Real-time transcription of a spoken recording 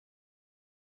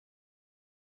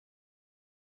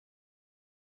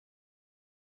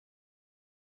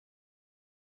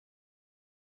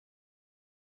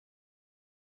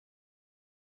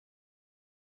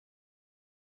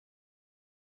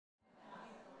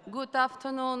Good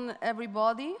afternoon,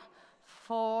 everybody,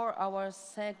 for our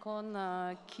second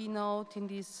keynote in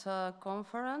this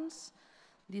conference.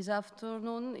 This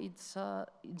afternoon, it's a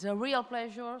real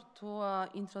pleasure to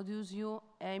introduce you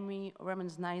Amy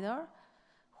Remensnyder,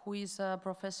 who is a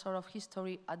professor of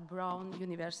history at Brown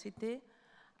University,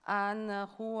 and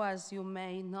who, as you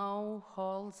may know,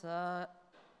 holds a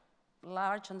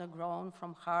large underground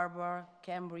from Harvard,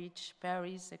 Cambridge,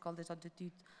 Paris, École des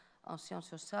Instituts en Sciences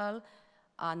Sociales,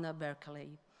 and Berkeley.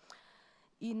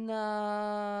 In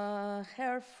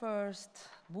her first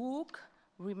book,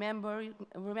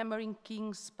 Remembering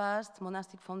Kings Past,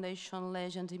 Monastic Foundation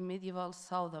Legends in Medieval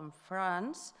Southern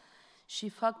France, she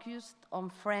focused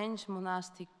on French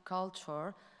monastic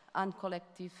culture and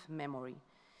collective memory.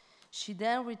 She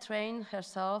then retrained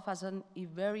herself as an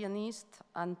Iberianist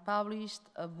and published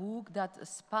a book that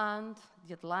spanned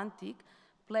the Atlantic,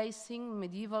 placing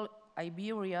medieval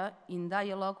Iberia in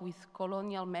dialogue with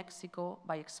colonial Mexico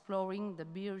by exploring the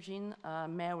Virgin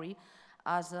Mary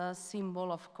as a symbol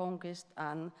of conquest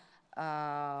and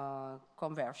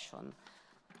conversion.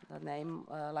 The name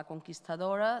La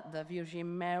Conquistadora, the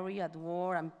Virgin Mary at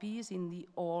war and peace in the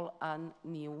Old and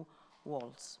New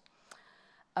Worlds.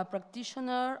 A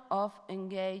practitioner of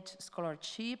engaged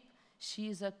scholarship, she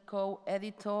is a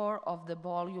co-editor of the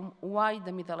volume Why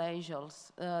the Middle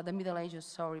Ages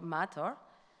Matter,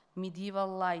 Medieval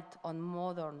Light on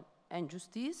Modern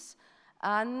Injustice,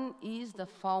 and is the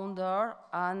founder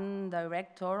and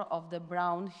director of the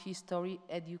Brown History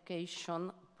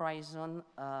Education Prison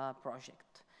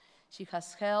Project. She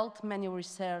has held many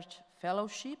research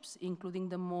fellowships, including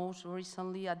the most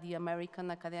recently at the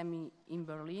American Academy in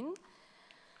Berlin.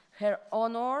 Her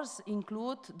honors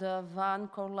include the Van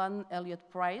Cortlandt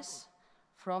Elliott Prize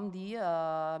from the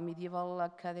Medieval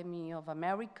Academy of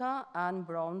America and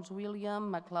Brown's William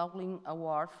McLaughlin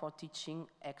Award for Teaching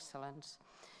Excellence.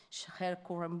 Her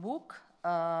current book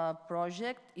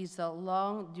project is a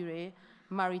longue durée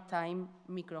maritime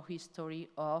microhistory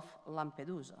of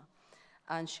Lampedusa.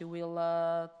 And she will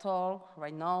talk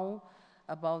right now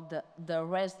about the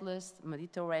Restless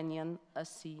Mediterranean, a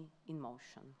sea in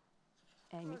motion.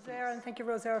 Amy, Rosaire, and thank you,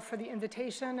 Rosaire, for the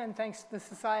invitation, and thanks to the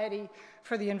Society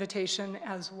for the invitation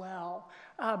as well.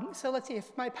 So let's see,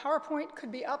 if my PowerPoint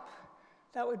could be up,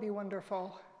 that would be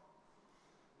wonderful.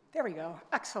 There we go,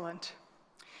 excellent.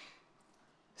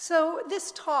 So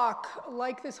this talk,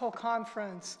 like this whole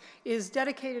conference, is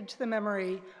dedicated to the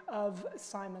memory of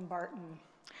Simon Barton,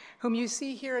 whom you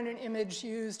see here in an image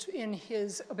used in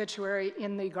his obituary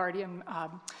in the Guardian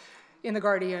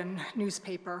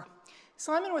newspaper.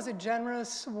 Simon was a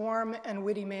generous, warm, and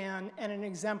witty man and an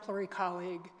exemplary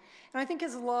colleague. And I think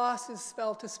his loss is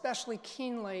felt especially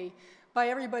keenly by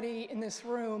everybody in this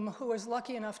room who was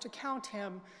lucky enough to count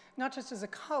him not just as a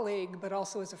colleague, but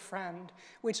also as a friend,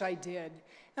 which I did.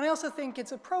 And I also think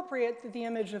it's appropriate that the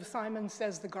image of Simon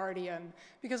says the guardian,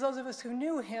 because those of us who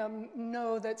knew him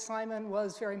know that Simon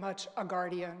was very much a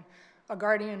guardian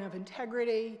of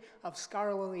integrity, of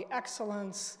scholarly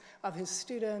excellence, of his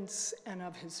students, and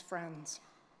of his friends.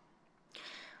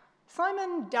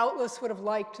 Simon doubtless would have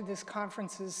liked this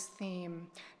conference's theme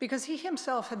because he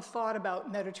himself had thought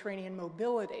about Mediterranean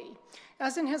mobility,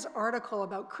 as in his article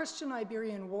about Christian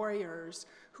Iberian warriors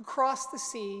who crossed the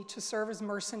sea to serve as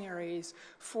mercenaries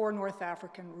for North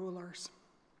African rulers.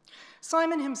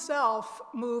 Simon himself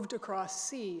moved across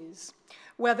seas,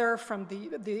 whether from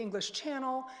the English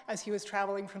Channel as he was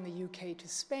traveling from the UK to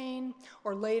Spain,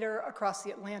 or later across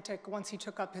the Atlantic once he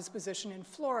took up his position in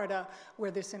Florida,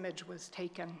 where this image was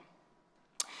taken.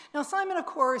 Now, Simon, of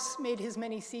course, made his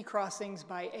many sea crossings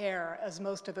by air, as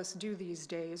most of us do these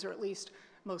days, or at least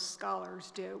most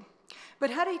scholars do.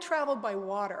 But had he traveled by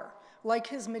water, like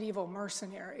his medieval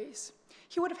mercenaries,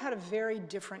 he would have had a very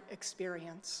different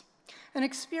experience. An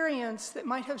experience that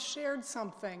might have shared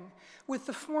something with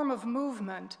the form of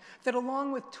movement that,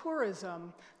 along with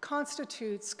tourism,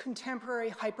 constitutes contemporary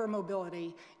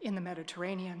hypermobility in the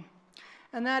Mediterranean,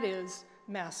 and that is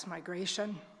mass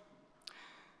migration.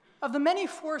 Of the many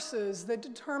forces that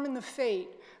determine the fate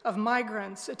of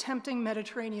migrants attempting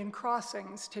Mediterranean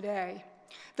crossings today,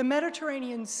 the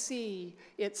Mediterranean Sea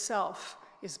itself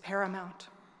is paramount.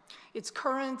 Its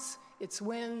currents, its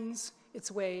winds,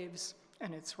 its waves,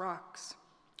 and its rocks.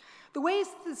 The ways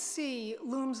the sea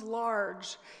looms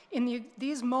large in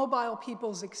these mobile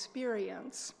people's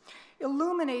experience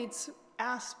illuminates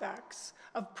aspects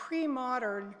of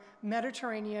pre-modern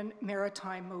Mediterranean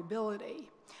maritime mobility.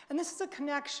 And this is a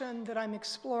connection that I'm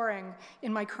exploring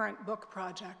in my current book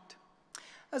project.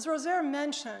 As Rosaire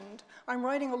mentioned, I'm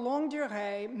writing a longue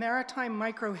durée maritime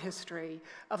microhistory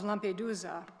of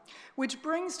Lampedusa, which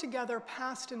brings together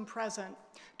past and present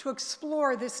to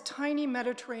explore this tiny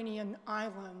Mediterranean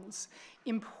island's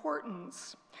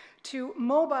importance to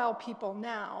mobile people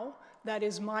now, that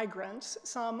is migrants,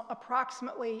 some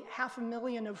approximately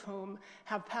 500,000 of whom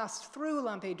have passed through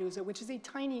Lampedusa, which is a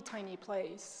tiny, tiny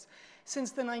place.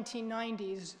 Since the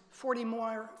 1990s,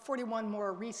 41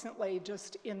 more recently,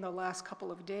 just in the last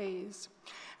couple of days.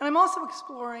 And I'm also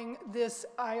exploring this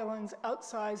island's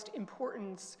outsized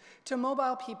importance to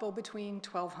mobile people between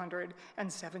 1200 and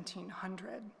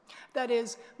 1700. That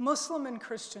is, Muslim and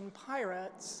Christian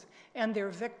pirates and their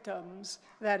victims,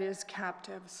 that is,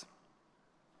 captives.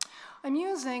 I'm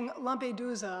using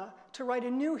Lampedusa to write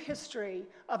a new history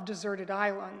of deserted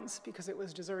islands, because it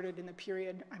was deserted in the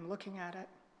period I'm looking at it,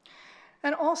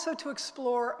 and also to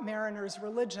explore mariners'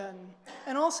 religion,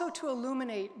 and also to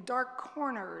illuminate dark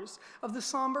corners of the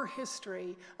somber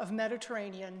history of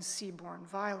Mediterranean seaborne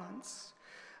violence,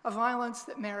 a violence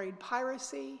that married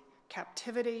piracy,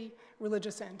 captivity,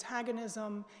 religious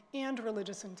antagonism, and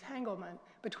religious entanglement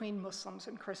between Muslims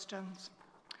and Christians.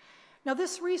 Now,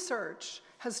 this research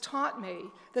has taught me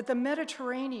that the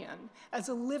Mediterranean, as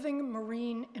a living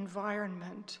marine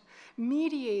environment,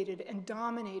 mediated and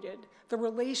dominated the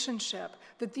relationship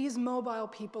that these mobile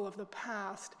people of the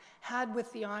past had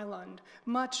with the island,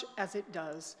 much as it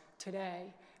does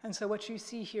today. And so what you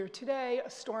see here today, a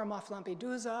storm off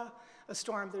Lampedusa, a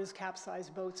storm that has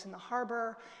capsized boats in the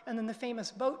harbor, and then the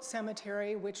famous boat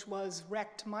cemetery, which was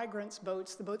wrecked migrants'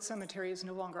 boats. The boat cemetery is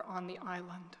no longer on the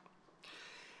island.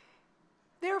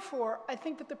 Therefore, I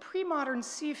think that the pre-modern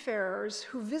seafarers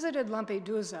who visited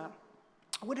Lampedusa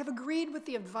would have agreed with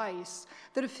the advice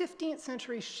that a 15th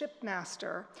century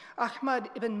shipmaster,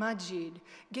 Ahmad ibn Majid,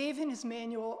 gave in his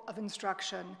manual of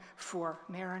instruction for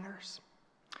mariners.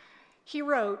 He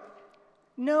wrote,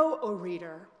 "Know, O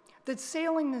reader, that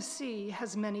sailing the sea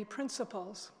has many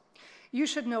principles. You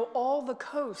should know all the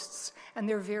coasts and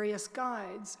their various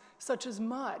guides, such as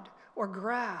mud or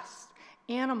grass,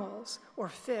 animals or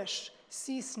fish,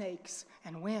 sea snakes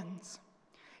and winds.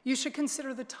 You should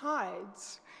consider the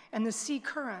tides and the sea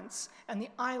currents and the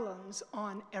islands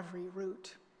on every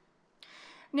route."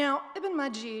 Now, Ibn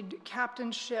Majid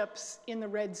captained ships in the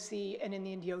Red Sea and in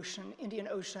the Indian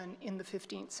Ocean in the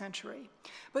 15th century.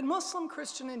 But Muslim,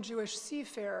 Christian, and Jewish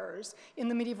seafarers in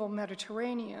the medieval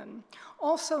Mediterranean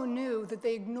also knew that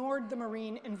they ignored the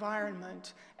marine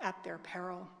environment at their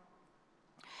peril.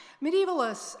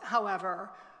 Medievalists,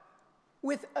 however,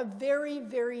 with a very,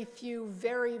 very few,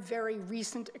 very, very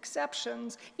recent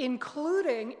exceptions,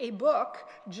 including a book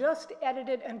just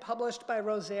edited and published by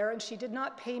Rosaire, and she did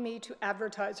not pay me to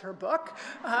advertise her book,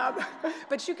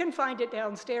 but you can find it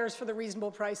downstairs for the reasonable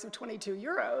price of 22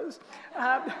 euros.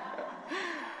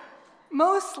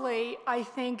 Mostly, I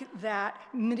think that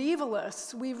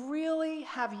medievalists, we really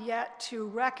have yet to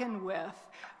reckon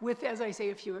with, as I say,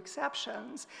 a few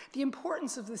exceptions, the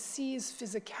importance of the sea's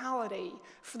physicality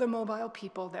for the mobile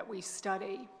people that we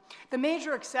study. The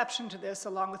major exception to this,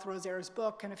 along with Rosaire's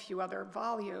book and a few other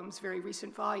volumes, very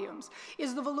recent volumes,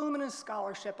 is the voluminous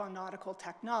scholarship on nautical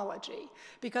technology,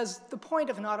 because the point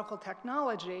of nautical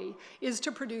technology is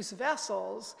to produce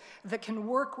vessels that can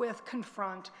work with,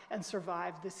 confront, and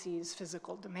survive the sea's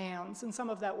physical demands, and some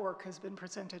of that work has been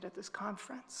presented at this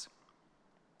conference.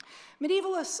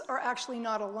 Medievalists are actually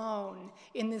not alone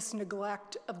in this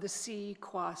neglect of the sea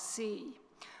qua sea.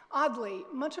 Oddly,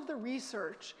 much of the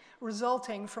research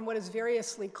resulting from what is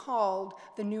variously called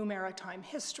the new maritime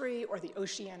history or the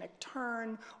oceanic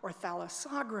turn or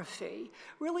thalassography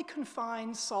really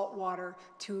confines saltwater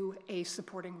to a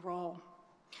supporting role.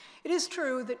 It is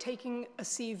true that taking a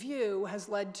sea view has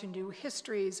led to new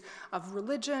histories of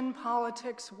religion,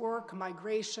 politics, work,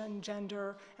 migration,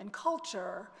 gender, and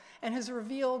culture, and has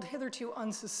revealed hitherto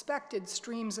unsuspected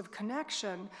streams of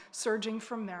connection surging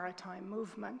from maritime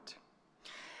movement.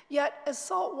 Yet, as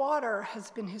salt water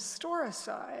has been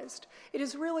historicized, it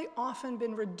has really often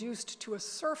been reduced to a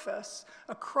surface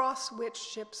across which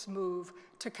ships move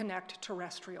to connect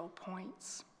terrestrial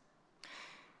points.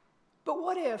 But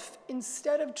what if,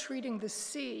 instead of treating the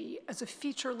sea as a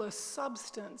featureless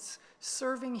substance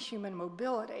serving human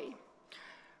mobility,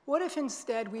 what if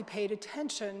instead we paid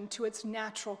attention to its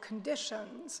natural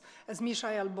conditions, as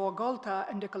Michael Bourgolta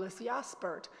and Nicholas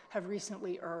Jaspert have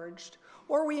recently urged,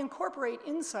 or we incorporate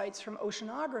insights from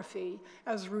oceanography,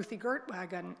 as Ruthie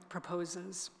Gertwagen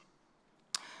proposes?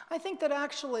 I think that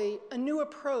actually a new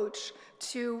approach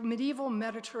to medieval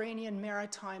Mediterranean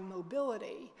maritime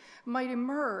mobility might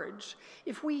emerge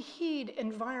if we heed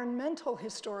environmental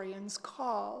historians'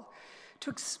 call to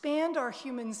expand our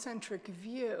human-centric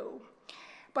view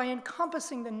by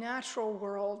encompassing the natural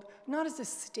world not as a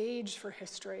stage for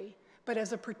history, but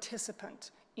as a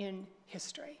participant in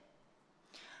history.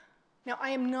 Now, I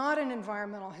am not an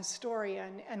environmental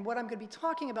historian, and what I'm going to be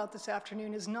talking about this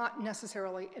afternoon is not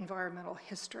necessarily environmental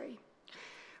history.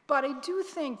 But I do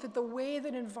think that the way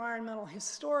that environmental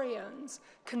historians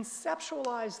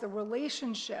conceptualize the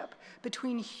relationship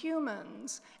between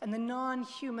humans and the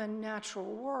non-human natural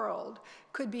world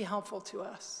could be helpful to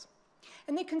us.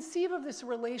 And they conceive of this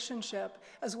relationship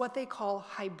as what they call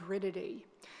hybridity,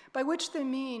 by which they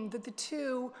mean that the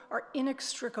two are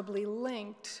inextricably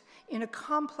linked in a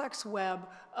complex web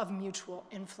of mutual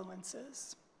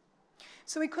influences.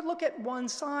 So we could look at one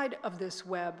side of this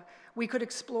web. We could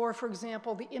explore, for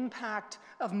example, the impact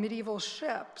of medieval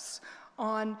ships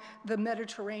on the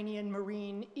Mediterranean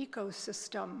marine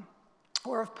ecosystem,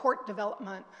 or of port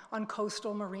development on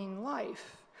coastal marine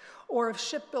life, or of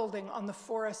shipbuilding on the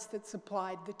forests that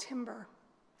supplied the timber.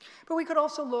 But we could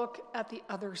also look at the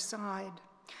other side.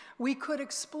 We could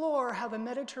explore how the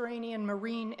Mediterranean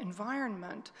marine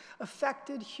environment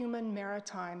affected human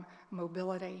maritime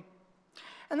mobility.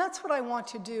 And that's what I want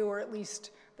to do, or at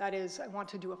least that is, I want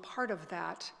to do a part of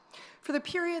that, for the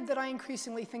period that I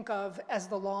increasingly think of as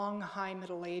the long High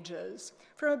Middle Ages,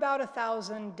 from about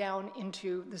 1000 down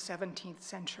into the 17th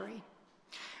century.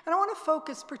 And I want to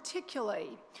focus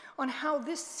particularly on how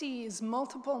this sea's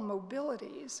multiple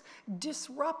mobilities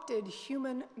disrupted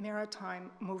human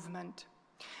maritime movement.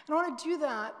 And I want to do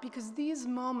that because these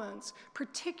moments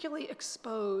particularly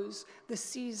expose the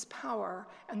sea's power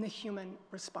and the human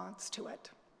response to it.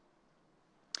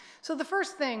 So the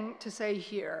first thing to say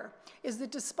here is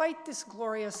that despite this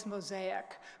glorious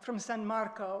mosaic from San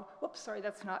Marco, whoops, sorry,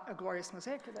 that's not a glorious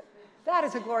mosaic, is it? That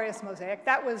is a glorious mosaic.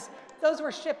 Those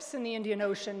were ships in the Indian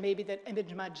Ocean, maybe that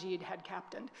Ibn Majid had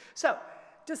captained. So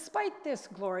despite this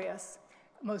glorious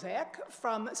mosaic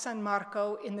from San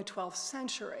Marco in the 12th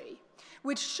century,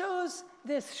 which shows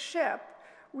this ship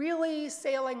really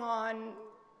sailing on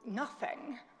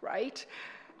nothing, right?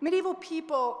 Medieval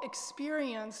people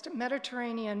experienced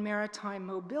Mediterranean maritime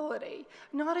mobility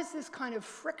not as this kind of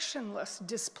frictionless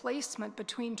displacement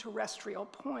between terrestrial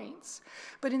points,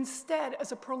 but instead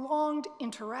as a prolonged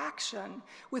interaction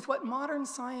with what modern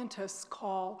scientists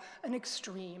call an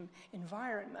extreme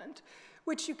environment,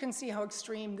 which you can see how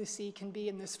extreme the sea can be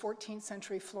in this 14th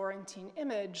century Florentine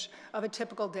image of a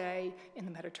typical day in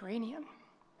the Mediterranean.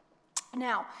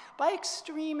 Now, by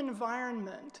extreme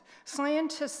environment,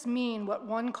 scientists mean what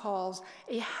one calls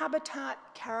a habitat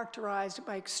characterized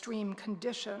by extreme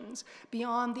conditions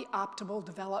beyond the optimal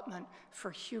development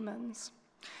for humans.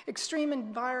 Extreme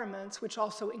environments, which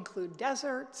also include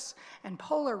deserts and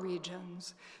polar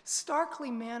regions,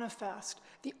 starkly manifest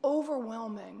the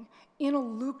overwhelming,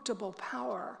 ineluctable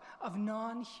power of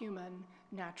non-human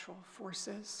natural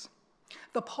forces.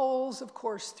 The poles, of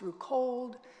course, through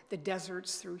cold, the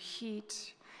deserts through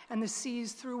heat, and the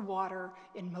seas through water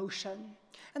in motion.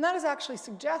 And that is actually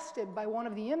suggested by one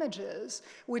of the images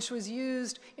which was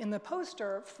used in the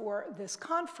poster for this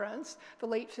conference, the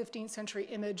late 15th century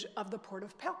image of the port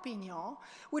of Perpignan,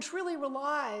 which really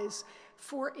relies,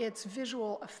 for its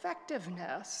visual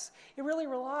effectiveness, it really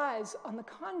relies on the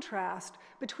contrast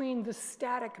between the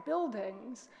static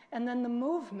buildings and then the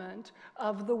movement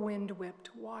of the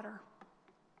wind-whipped water.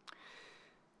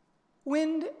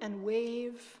 Wind and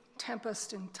wave,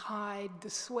 tempest and tide, the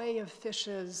sway of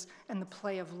fishes and the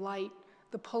play of light,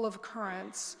 the pull of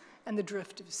currents and the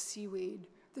drift of seaweed.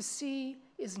 The sea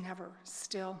is never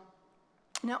still.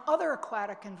 Now, other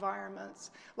aquatic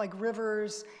environments, like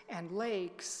rivers and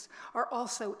lakes, are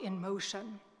also in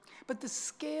motion, but the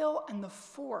scale and the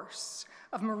force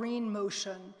of marine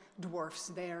motion dwarfs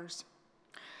theirs.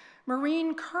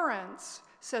 Marine currents,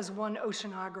 says one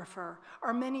oceanographer,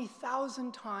 are many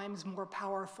thousand times more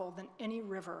powerful than any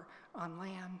river on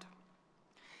land.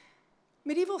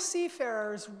 Medieval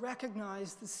seafarers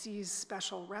recognized the sea's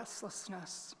special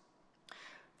restlessness.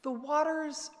 The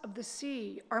waters of the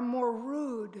sea are more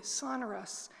rude,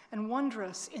 sonorous, and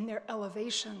wondrous in their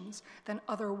elevations than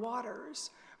other waters,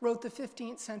 wrote the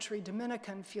 15th century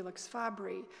Dominican Felix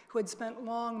Fabri, who had spent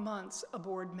long months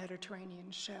aboard Mediterranean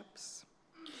ships.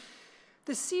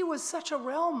 The sea was such a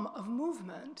realm of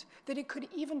movement that it could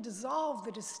even dissolve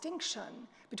the distinction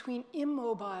between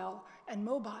immobile and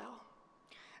mobile.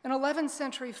 An 11th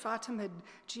century Fatimid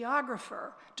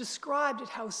geographer described at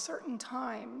how certain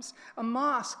times a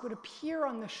mosque would appear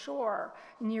on the shore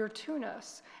near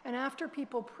Tunis, and after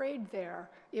people prayed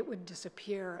there, it would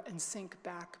disappear and sink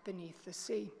back beneath the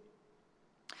sea.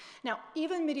 Now,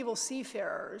 even medieval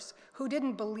seafarers who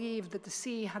didn't believe that the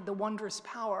sea had the wondrous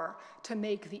power to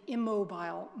make the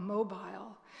immobile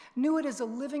mobile knew it as a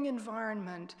living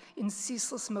environment in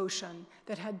ceaseless motion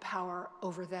that had power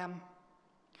over them.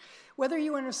 Whether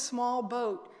you were in a small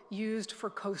boat used for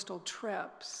coastal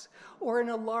trips or in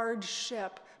a large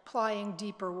ship plying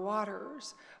deeper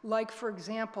waters, like, for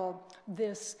example,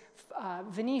 this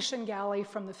Venetian galley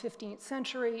from the 15th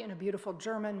century in a beautiful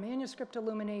German manuscript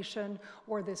illumination,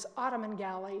 or this Ottoman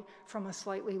galley from a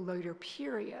slightly later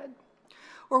period,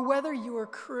 or whether you were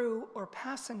crew or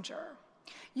passenger,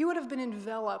 you would have been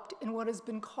enveloped in what has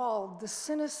been called the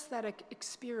synesthetic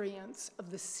experience of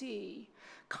the sea,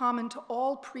 common to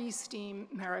all pre-steam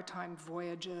maritime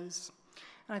voyages.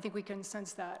 And I think we can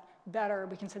sense that better.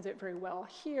 We can sense it very well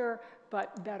here,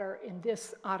 but better in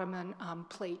this Ottoman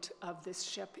plate of this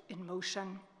ship in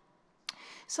motion.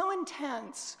 So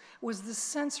intense was the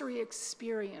sensory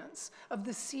experience of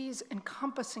the sea's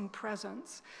encompassing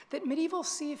presence that medieval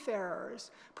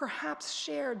seafarers perhaps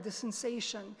shared the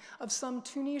sensation of some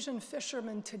Tunisian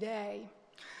fishermen today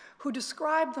who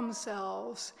describe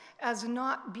themselves as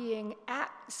not being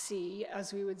at sea,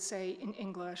 as we would say in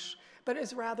English, but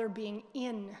as rather being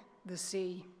in the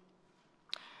sea.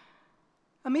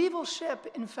 A medieval ship,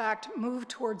 in fact, moved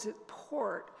towards its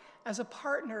port as a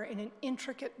partner in an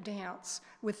intricate dance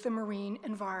with the marine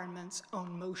environment's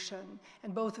own motion.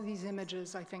 And both of these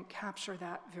images, I think, capture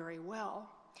that very well.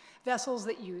 Vessels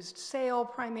that used sail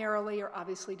primarily are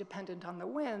obviously dependent on the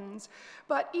winds,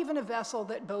 but even a vessel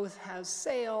that both has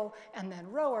sail and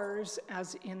then rowers,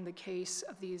 as in the case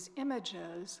of these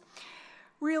images,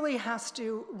 really has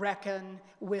to reckon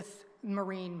with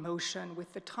marine motion,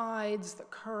 with the tides, the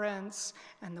currents,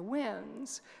 and the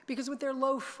winds, because with their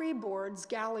low freeboards,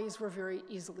 galleys were very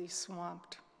easily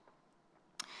swamped.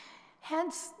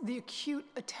 Hence the acute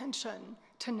attention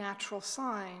to natural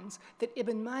signs that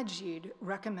Ibn Majid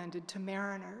recommended to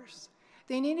mariners.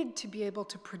 They needed to be able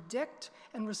to predict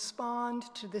and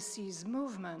respond to the sea's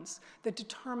movements that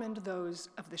determined those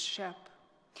of the ship.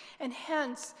 And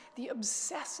hence the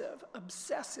obsessive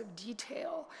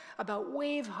detail about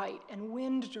wave height and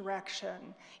wind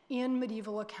direction in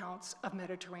medieval accounts of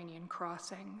Mediterranean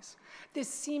crossings. This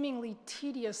seemingly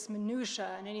tedious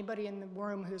minutia, and anybody in the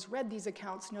room who's read these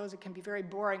accounts knows it can be very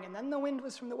boring, and then the wind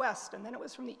was from the west, and then it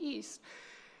was from the east.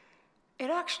 It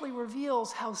actually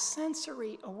reveals how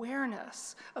sensory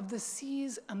awareness of the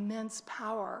sea's immense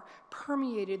power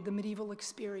permeated the medieval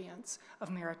experience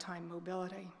of maritime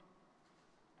mobility.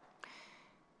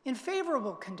 In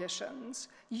favorable conditions,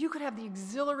 you could have the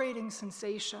exhilarating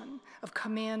sensation of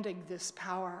commanding this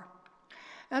power.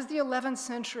 As the 11th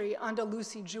century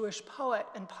Andalusi Jewish poet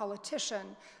and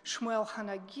politician Shmuel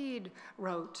Hanagid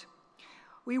wrote,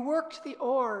 "We worked the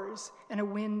oars and a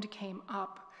wind came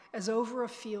up as over a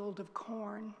field of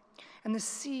corn, and the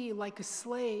sea like a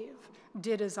slave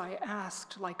did as I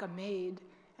asked like a maid,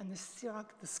 and the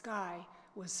sky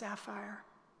was sapphire."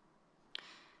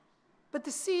 But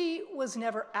the sea was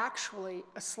never actually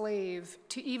a slave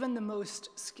to even the most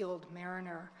skilled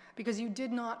mariner, because you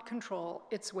did not control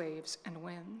its waves and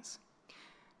winds.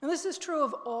 Now, this is true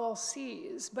of all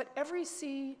seas, but every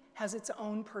sea has its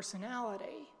own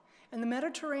personality, and the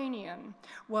Mediterranean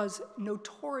was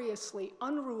notoriously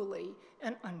unruly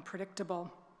and unpredictable.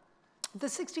 The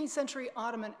 16th century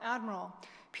Ottoman admiral,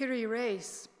 Piri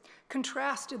Reis,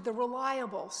 contrasted the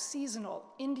reliable, seasonal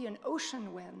Indian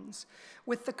Ocean winds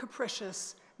with the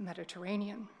capricious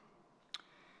Mediterranean.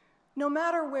 "No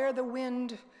matter where the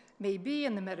wind may be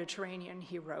in the Mediterranean,"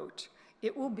 he wrote,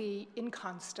 "it will be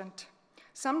inconstant.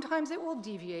 Sometimes it will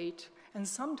deviate, and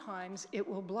sometimes it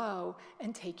will blow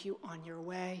and take you on your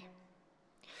way."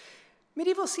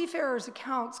 Medieval seafarers'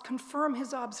 accounts confirm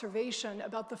his observation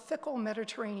about the fickle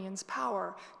Mediterranean's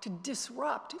power to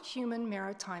disrupt human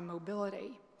maritime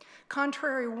mobility.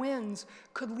 Contrary winds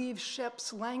could leave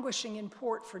ships languishing in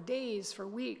port for days, for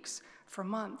weeks, for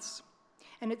months.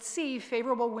 And at sea,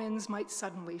 favorable winds might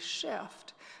suddenly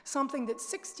shift, something that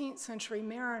 16th century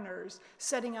mariners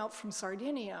setting out from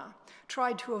Sardinia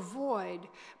tried to avoid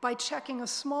by checking a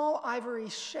small ivory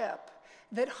ship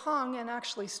that hung, and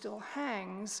actually still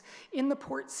hangs, in the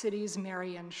port city's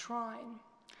Marian shrine.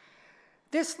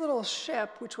 This little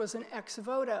ship, which was an ex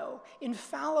voto,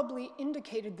 infallibly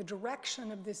indicated the direction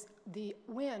of the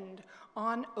wind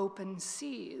on open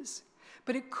seas.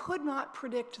 But it could not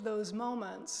predict those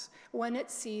moments when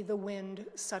at sea the wind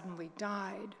suddenly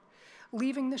died,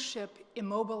 leaving the ship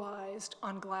immobilized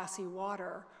on glassy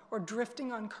water or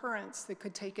drifting on currents that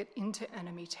could take it into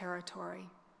enemy territory.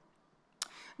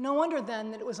 No wonder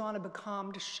then that it was on a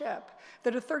becalmed ship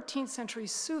that a 13th century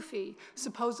Sufi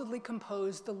supposedly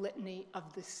composed the Litany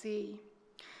of the Sea.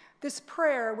 This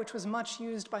prayer, which was much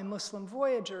used by Muslim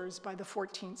voyagers by the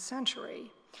 14th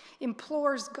century,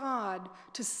 implores God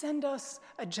to send us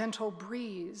a gentle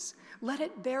breeze, let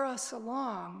it bear us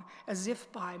along as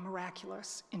if by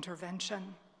miraculous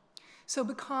intervention. So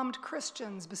becalmed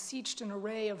Christians beseeched an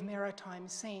array of maritime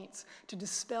saints to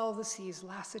dispel the sea's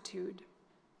lassitude.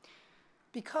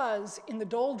 Because in the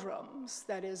doldrums,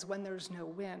 that is, when there's no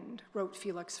wind, wrote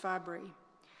Felix Fabry,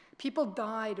 people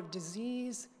died of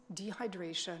disease,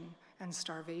 dehydration, and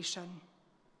starvation.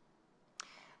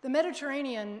 The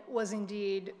Mediterranean was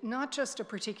indeed not just a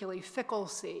particularly fickle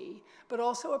sea, but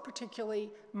also a particularly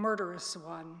murderous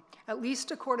one, at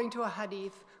least according to a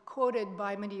hadith quoted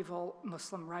by medieval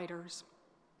Muslim writers.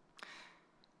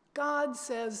 God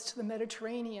says to the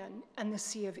Mediterranean and the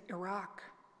Sea of Iraq,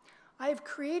 I have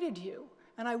created you,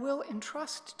 and I will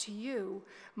entrust to you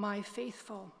my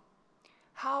faithful.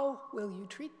 How will you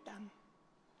treat them?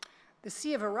 The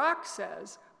Sea of Iraq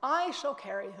says, I shall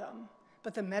carry them,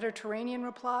 but the Mediterranean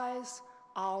replies,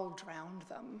 I'll drown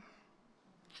them.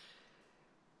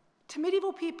 To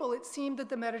medieval people, it seemed that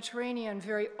the Mediterranean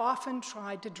very often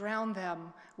tried to drown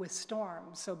them with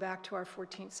storms. So back to our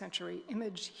 14th century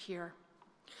image here.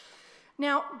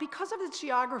 Now, because of its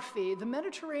geography, the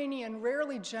Mediterranean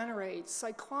rarely generates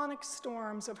cyclonic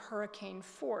storms of hurricane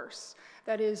force,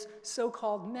 that is,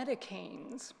 so-called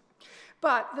medicanes.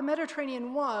 But the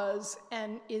Mediterranean was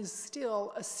and is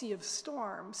still a sea of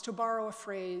storms, to borrow a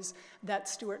phrase that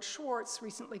Stuart Schwartz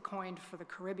recently coined for the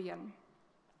Caribbean.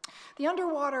 The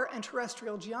underwater and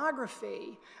terrestrial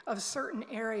geography of certain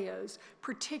areas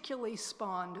particularly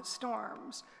spawned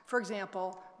storms. For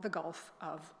example, the Gulf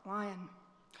of Lion.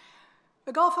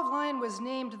 The Gulf of Lion was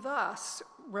named thus,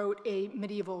 wrote a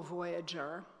medieval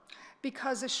voyager,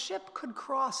 because a ship could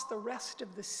cross the rest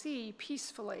of the sea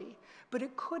peacefully, but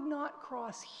it could not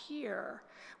cross here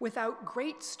without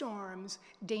great storms,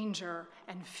 danger,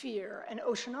 and fear. And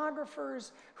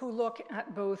oceanographers who look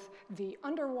at both the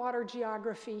underwater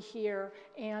geography here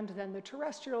and then the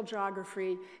terrestrial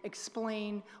geography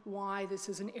explain why this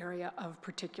is an area of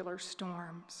particular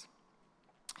storms.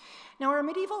 Now, our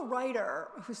medieval writer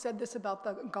who said this about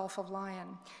the Gulf of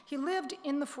Lion, he lived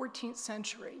in the 14th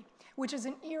century, which is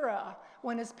an era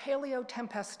when, as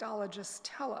paleotempestologists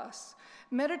tell us,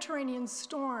 Mediterranean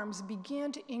storms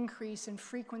began to increase in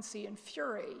frequency and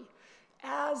fury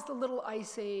as the Little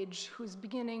Ice Age, whose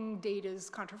beginning date is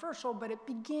controversial, but it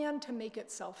began to make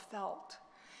itself felt.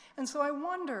 And so I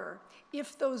wonder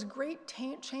if those great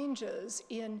changes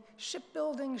in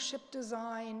shipbuilding, ship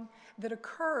design that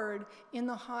occurred in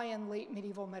the high and late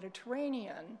medieval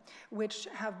Mediterranean, which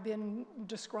have been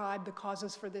described the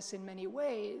causes for this in many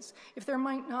ways, if there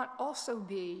might not also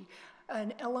be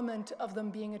an element of them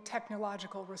being a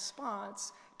technological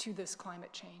response to this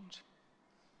climate change.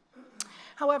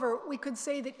 However, we could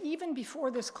say that even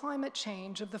before this climate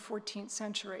change of the 14th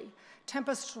century,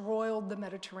 tempests roiled the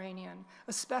Mediterranean,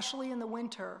 especially in the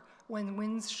winter when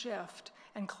winds shift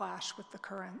and clash with the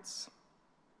currents.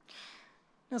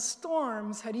 Now,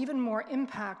 storms had even more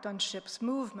impact on ships'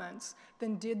 movements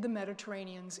than did the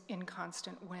Mediterranean's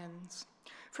inconstant winds.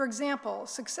 For example,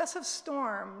 successive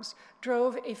storms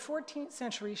drove a 14th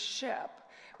century ship,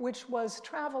 which was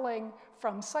traveling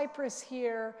from Cyprus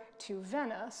here to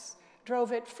Venice,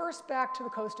 drove it first back to the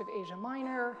coast of Asia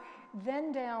Minor,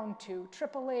 then down to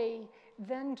Tripoli,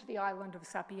 then to the island of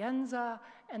Sapienza,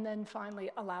 and then finally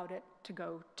allowed it to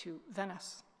go to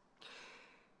Venice.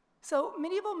 So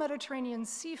medieval Mediterranean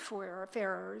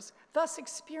seafarers thus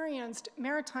experienced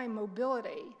maritime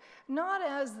mobility, not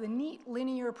as the neat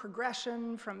linear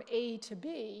progression from A to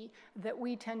B that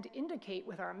we tend to indicate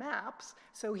with our maps.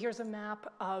 So here's a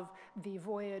map of the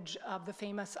voyage of the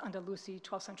famous Andalusi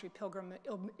 12th century pilgrim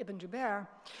Ibn Jubair.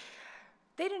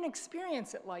 They didn't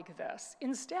experience it like this.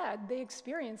 Instead, they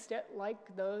experienced it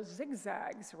like those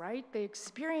zigzags, right? They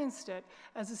experienced it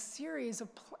as a series of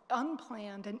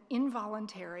unplanned and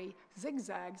involuntary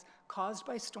zigzags caused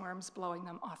by storms blowing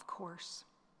them off course.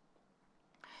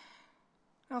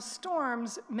 Now,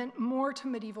 storms meant more to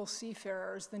medieval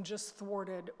seafarers than just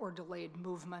thwarted or delayed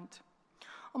movement.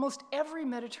 Almost every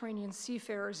Mediterranean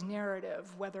seafarer's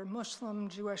narrative, whether Muslim,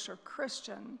 Jewish, or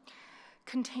Christian,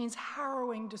 contains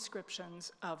harrowing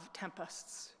descriptions of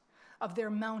tempests, of their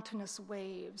mountainous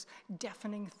waves,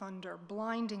 deafening thunder,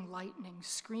 blinding lightning,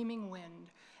 screaming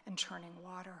wind, and churning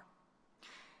water.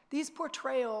 These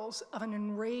portrayals of an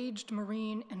enraged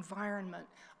marine environment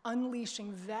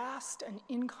unleashing vast and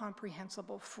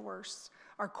incomprehensible force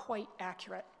are quite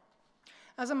accurate.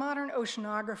 As a modern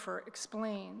oceanographer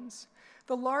explains,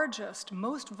 The largest,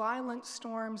 most violent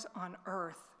storms on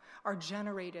Earth are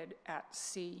generated at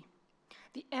sea.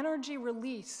 The energy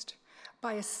released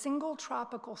by a single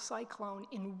tropical cyclone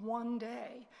in one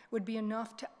day would be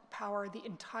enough to power the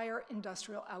entire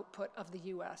industrial output of the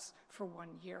US for 1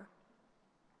 year.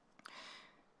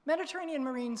 Mediterranean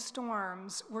marine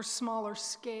storms were smaller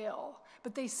scale,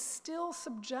 but they still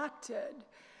subjected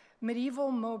medieval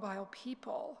mobile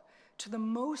people to the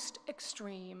most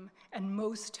extreme and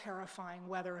most terrifying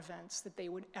weather events that they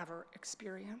would ever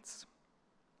experience.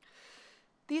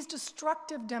 These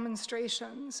destructive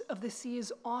demonstrations of the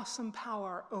sea's awesome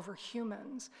power over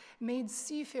humans made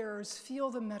seafarers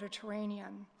feel the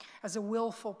Mediterranean as a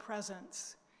willful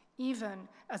presence, even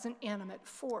as an animate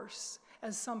force,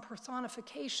 as some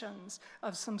personifications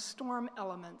of some storm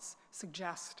elements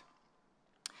suggest.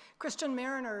 Christian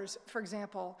mariners, for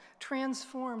example,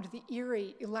 transformed the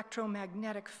eerie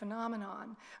electromagnetic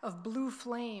phenomenon of blue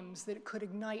flames that could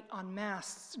ignite on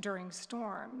masts during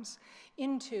storms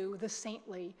into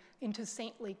saintly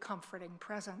comforting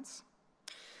presence.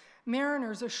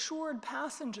 Mariners assured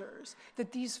passengers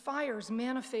that these fires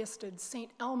manifested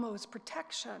St. Elmo's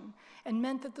protection and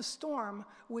meant that the storm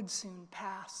would soon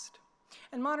pass.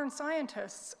 And modern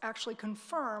scientists actually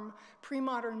confirm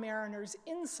pre-modern mariners'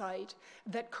 insight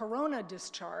that corona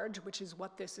discharge, which is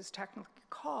what this is technically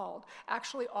called,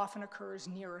 actually often occurs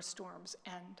near a storm's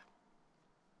end.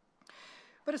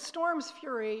 But a storm's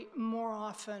fury more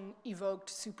often evoked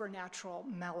supernatural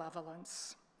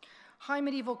malevolence. High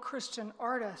medieval Christian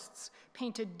artists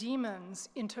painted demons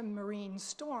into marine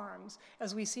storms,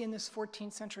 as we see in this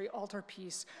 14th century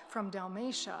altarpiece from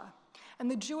Dalmatia. And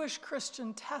the Jewish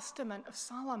Christian Testament of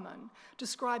Solomon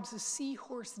describes a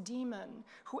seahorse demon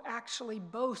who actually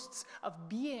boasts of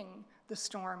being the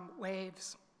storm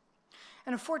waves.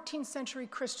 And a 14th century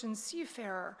Christian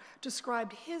seafarer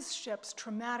described his ship's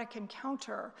traumatic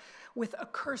encounter with a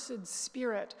cursed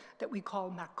spirit that we call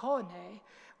Makone,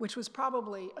 which was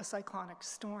probably a cyclonic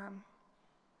storm.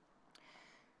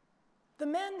 The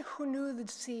men who knew the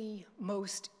sea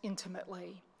most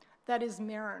intimately, that is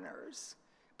mariners,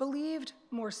 believed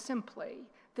more simply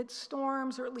that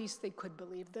storms, or at least they could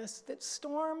believe this, that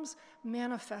storms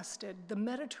manifested the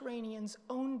Mediterranean's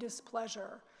own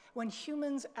displeasure when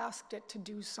humans asked it to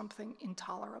do something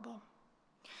intolerable.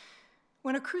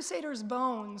 When a crusader's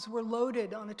bones were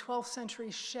loaded on a 12th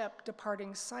century ship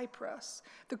departing Cyprus,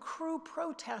 the crew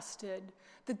protested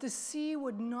that the sea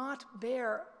would not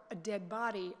bear a dead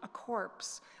body, a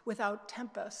corpse, without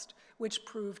tempest, which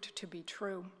proved to be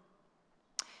true.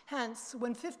 Hence,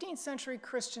 when 15th century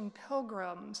Christian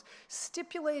pilgrims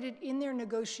stipulated in their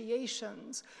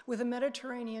negotiations with a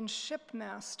Mediterranean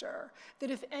shipmaster that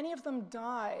if any of them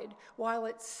died while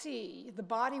at sea, the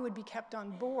body would be kept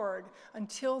on board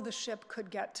until the ship could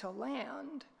get to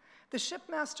land, the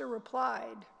shipmaster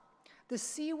replied, "The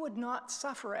sea would not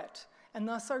suffer it, and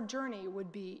thus our journey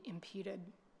would be impeded."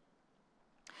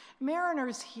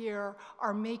 Mariners here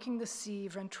are making the sea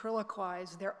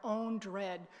ventriloquize their own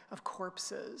dread of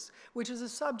corpses, which is a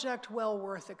subject well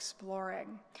worth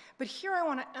exploring. But here I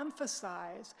want to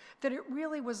emphasize that it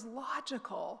really was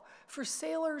logical for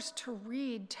sailors to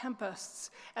read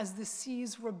tempests as the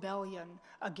sea's rebellion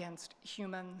against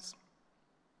humans.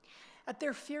 At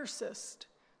their fiercest,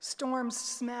 storms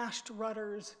smashed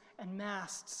rudders and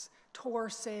masts,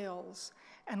 tore sails,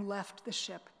 and left the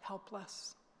ship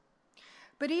helpless.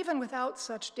 But even without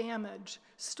such damage,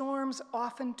 storms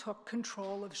often took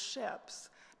control of ships,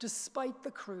 despite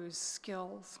the crew's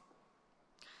skills.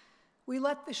 "We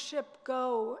let the ship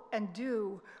go and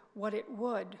do what it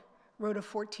would," wrote a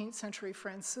 14th century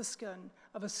Franciscan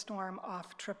of a storm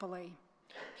off Tripoli.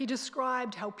 He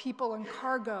described how people and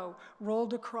cargo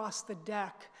rolled across the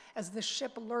deck as the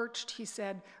ship lurched, he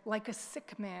said, like a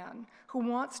sick man who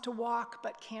wants to walk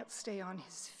but can't stay on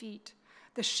his feet.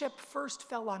 The ship first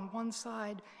fell on one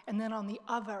side and then on the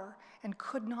other and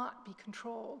could not be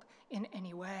controlled in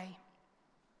any way.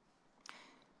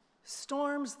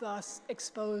 Storms thus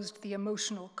exposed the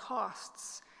emotional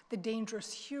costs, the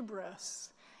dangerous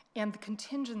hubris, and the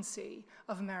contingency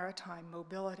of maritime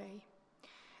mobility.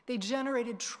 They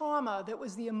generated trauma that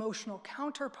was the emotional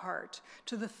counterpart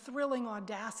to the thrilling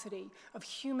audacity of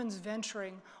humans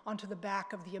venturing onto the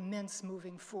back of the immense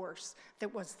moving force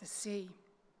that was the sea.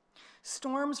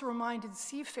 Storms reminded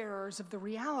seafarers of the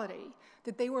reality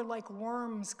that they were like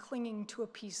worms clinging to a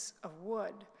piece of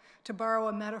wood, to borrow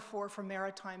a metaphor from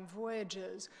maritime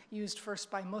voyages used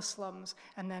first by Muslims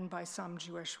and then by some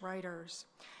Jewish writers.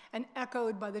 and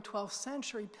echoed by the 12th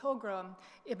century pilgrim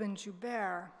Ibn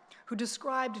Jubair, who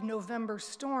described November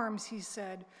storms, he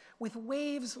said, with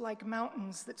waves like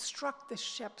mountains that struck the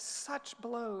ship such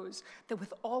blows that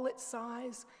with all its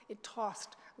size, it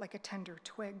tossed like a tender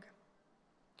twig.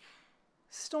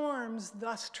 Storms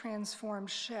thus transformed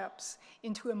ships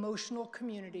into emotional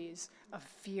communities of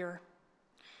fear.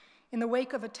 In the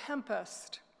wake of a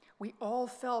tempest, we all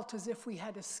felt as if we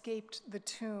had escaped the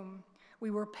tomb.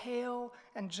 We were pale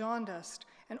and jaundiced,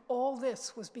 and all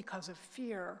this was because of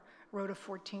fear, wrote a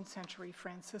 14th century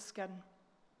Franciscan.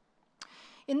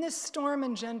 In this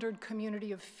storm-engendered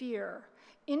community of fear,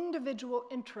 individual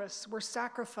interests were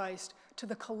sacrificed to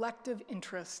the collective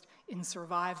interest in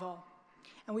survival.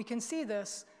 And we can see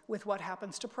this with what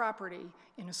happens to property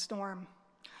in a storm.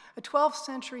 A 12th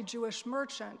century Jewish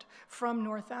merchant from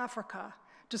North Africa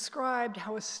described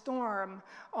how a storm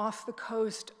off the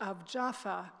coast of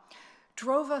Jaffa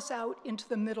drove us out into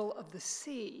the middle of the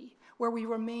sea, where we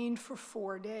remained for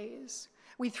 4 days.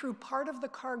 We threw part of the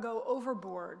cargo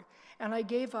overboard, and I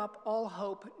gave up all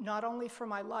hope, not only for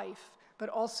my life, but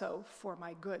also for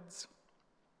my goods.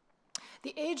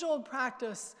 The age-old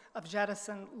practice of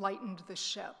jettison lightened the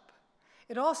ship.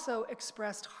 It also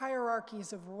expressed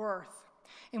hierarchies of worth,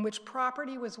 in which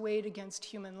property was weighed against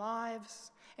human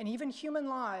lives, and even human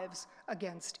lives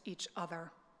against each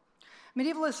other.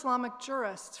 Medieval Islamic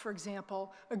jurists, for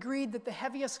example, agreed that the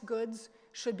heaviest goods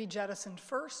should be jettisoned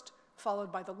first,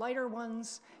 followed by the lighter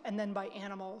ones, and then by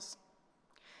animals.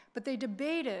 But they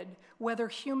debated whether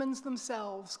humans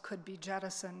themselves could be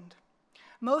jettisoned.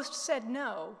 Most said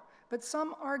no, but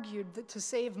some argued that to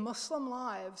save Muslim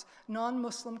lives,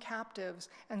 non-Muslim captives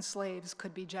and slaves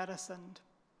could be jettisoned.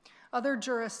 Other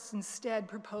jurists instead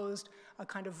proposed a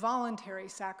kind of voluntary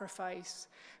sacrifice,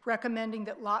 recommending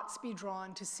that lots be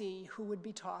drawn to see who would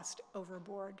be tossed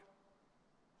overboard.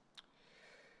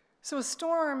 So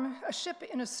a ship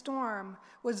in a storm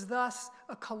was thus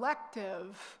a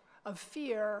collective of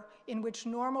fear in which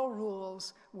normal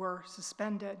rules were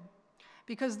suspended.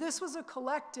 Because this was a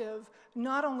collective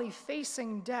not only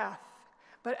facing death,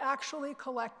 but actually a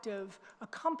collective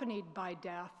accompanied by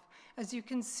death, as you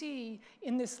can see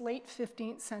in this late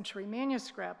 15th century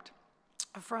manuscript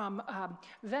from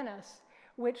Venice,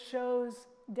 which shows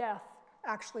death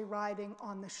actually riding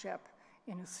on the ship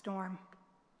in a storm.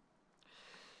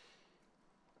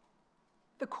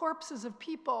 The corpses of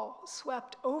people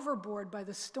swept overboard by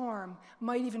the storm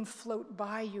might even float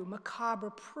by you,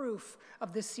 macabre proof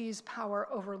of the sea's power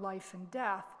over life and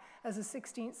death, as a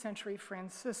 16th century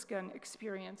Franciscan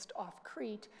experienced off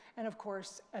Crete, and of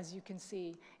course, as you can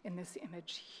see in this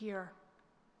image here.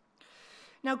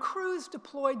 Now, crews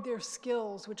deployed their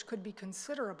skills, which could be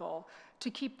considerable,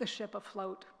 to keep the ship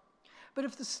afloat. But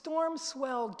if the storm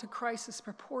swelled to crisis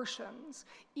proportions,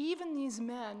 even these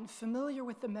men, familiar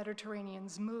with the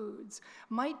Mediterranean's moods,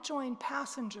 might join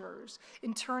passengers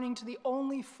in turning to the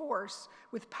only force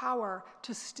with power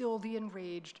to still the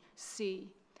enraged sea,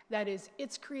 that is,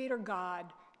 its creator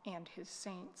God and his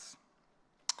saints.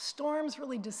 Storms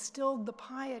really distilled the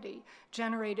piety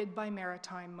generated by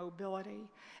maritime mobility.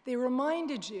 They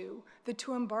reminded you that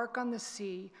to embark on the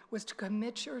sea was to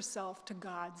commit yourself to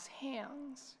God's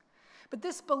hands. But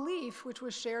this belief, which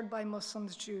was shared by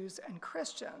Muslims, Jews, and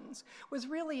Christians, was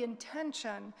really in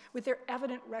tension with their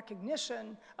evident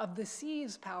recognition of the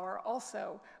sea's power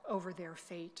also over their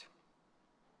fate.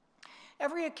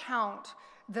 Every account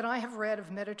that I have read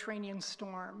of Mediterranean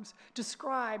storms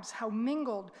describes how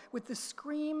mingled with the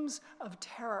screams of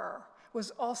terror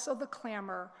was also the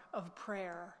clamor of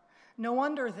prayer. No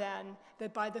wonder then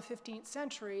that by the 15th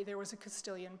century there was a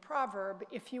Castilian proverb,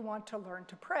 if you want to learn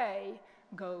to pray,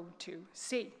 go to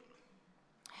sea.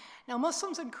 Now,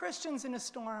 Muslims and Christians in a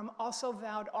storm also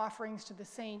vowed offerings to the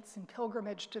saints and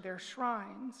pilgrimage to their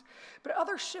shrines, but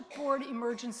other shipboard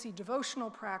emergency devotional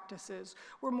practices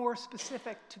were more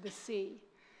specific to the sea.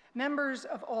 Members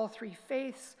of all three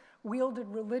faiths wielded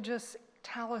religious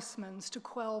talismans to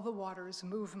quell the water's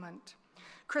movement.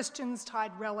 Christians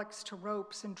tied relics to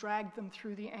ropes and dragged them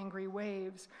through the angry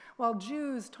waves, while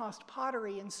Jews tossed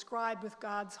pottery inscribed with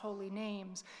God's holy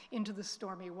names into the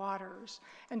stormy waters.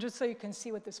 And just so you can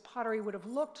see what this pottery would have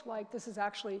looked like, this is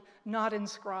actually not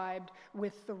inscribed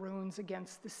with the runes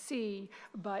against the sea,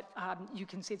 but you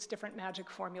can see it's different magic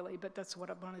formulae, but that's what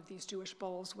one of these Jewish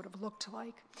bowls would have looked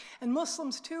like. And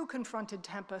Muslims too confronted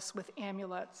tempests with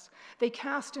amulets. They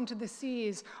cast into the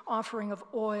seas offering of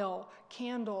oil,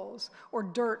 candles, or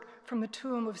dirt from the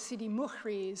tomb of Sidi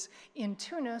Mukhriz in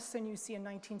Tunis, and you see a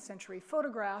 19th century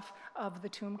photograph of the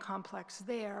tomb complex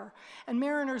there. And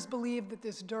mariners believed that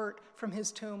this dirt from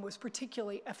his tomb was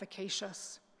particularly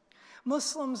efficacious.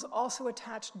 Muslims also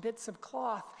attached bits of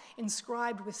cloth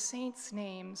inscribed with saints'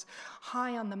 names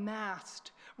high on the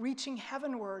mast, reaching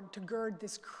heavenward to gird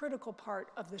this critical part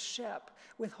of the ship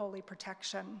with holy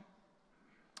protection.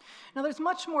 Now, there's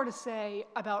much more to say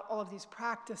about all of these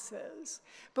practices,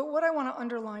 but what I want to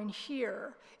underline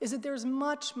here is that there's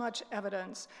much, much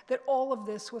evidence that all of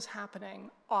this was happening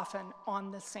often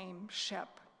on the same ship.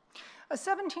 A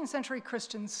 17th century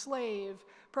Christian slave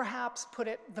perhaps put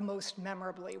it the most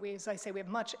memorably. As I say, we have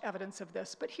much evidence of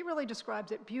this, but he really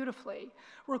describes it beautifully,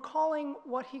 recalling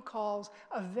what he calls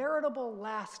a veritable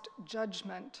last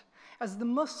judgment as the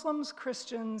Muslims,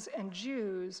 Christians, and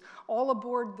Jews all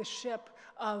aboard the ship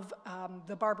of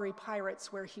the Barbary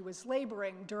pirates where he was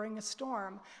laboring during a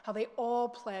storm, how they all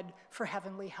pled for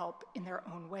heavenly help in their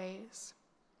own ways.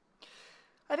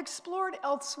 I've explored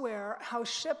elsewhere how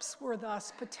ships were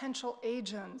thus potential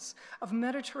agents of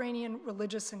Mediterranean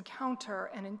religious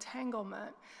encounter and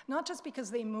entanglement, not just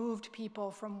because they moved people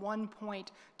from one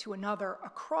point to another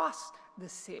across the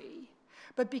sea,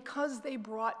 but because they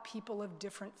brought people of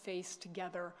different faiths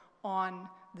together on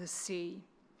the sea.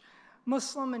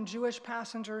 Muslim and Jewish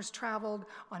passengers traveled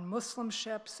on Muslim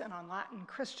ships and on Latin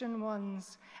Christian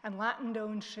ones, and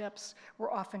Latin-owned ships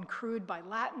were often crewed by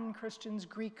Latin Christians,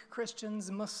 Greek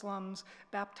Christians, Muslims,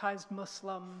 baptized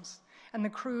Muslims, and the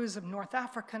crews of North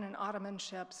African and Ottoman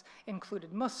ships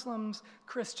included Muslims,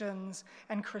 Christians,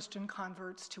 and Christian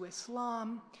converts to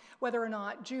Islam. Whether or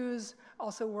not Jews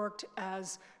also worked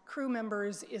as crew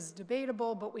members is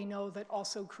debatable, but we know that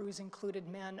also crews included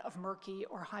men of murky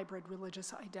or hybrid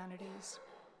religious identities.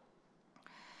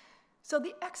 So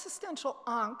the existential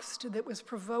angst that was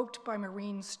provoked by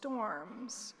marine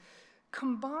storms,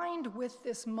 combined with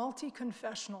this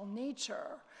multi-confessional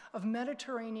nature of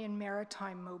Mediterranean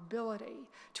maritime mobility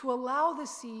to allow the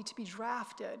sea to be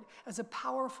drafted as a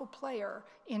powerful player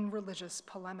in religious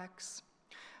polemics.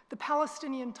 The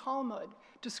Palestinian Talmud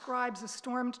describes a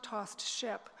storm-tossed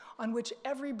ship on which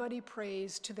everybody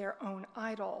prays to their own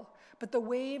idol, but the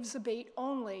waves abate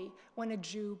only when a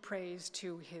Jew prays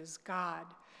to his God.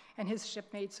 And his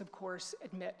shipmates, of course,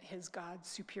 admit his God's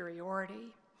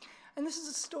superiority. And this is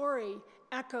a story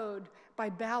echoed by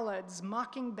ballads,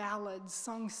 mocking ballads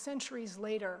sung centuries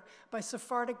later by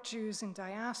Sephardic Jews in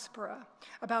diaspora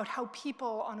about how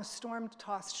people on a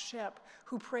storm-tossed ship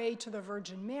who pray to the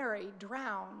Virgin Mary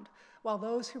drowned, while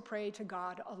those who pray to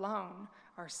God alone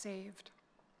are saved.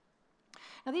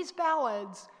 Now, these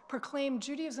ballads proclaim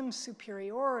Judaism's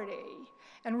superiority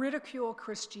and ridicule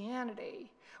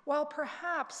Christianity, while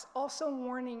perhaps also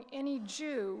warning any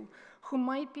Jew who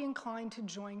might be inclined to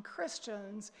join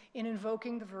Christians in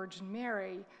invoking the Virgin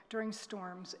Mary during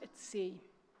storms at sea.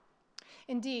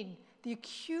 Indeed, the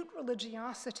acute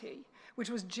religiosity which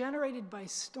was generated by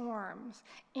storms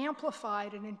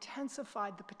amplified and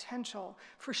intensified the potential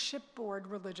for shipboard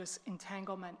religious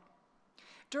entanglement.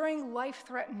 During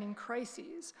life-threatening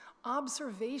crises,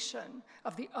 observation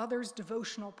of the other's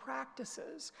devotional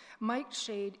practices might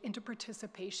shade into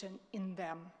participation in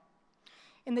them.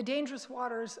 In the dangerous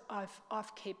waters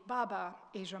off Cape Baba,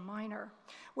 Asia Minor,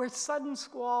 where sudden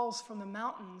squalls from the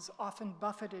mountains often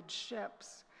buffeted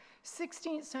ships,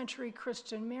 16th century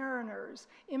Christian mariners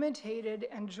imitated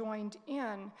and joined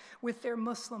in with their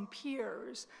Muslim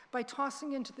peers by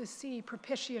tossing into the sea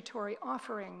propitiatory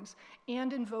offerings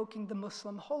and invoking the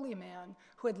Muslim holy man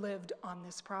who had lived on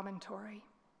this promontory.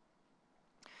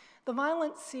 The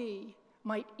violent sea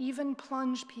might even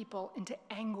plunge people into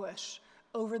anguish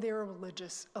over their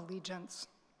religious allegiance.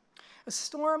 A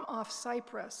storm off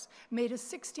Cyprus made a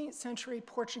 16th century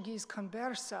Portuguese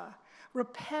conversa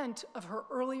repent of her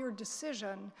earlier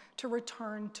decision to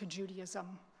return to Judaism.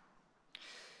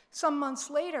 Some months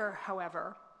later,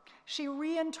 however, she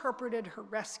reinterpreted her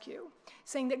rescue,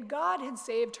 saying that God had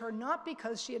saved her not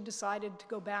because she had decided to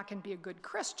go back and be a good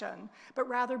Christian, but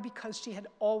rather because she had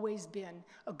always been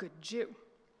a good Jew.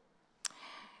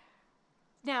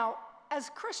 Now, as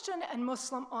Christian and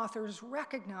Muslim authors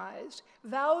recognized,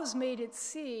 vows made at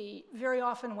sea very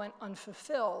often went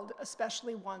unfulfilled,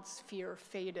 especially once fear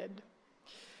faded.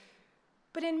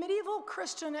 But in medieval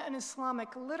Christian and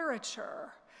Islamic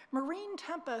literature, marine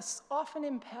tempests often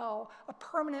impel a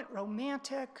permanent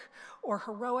romantic or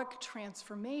heroic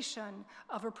transformation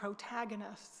of a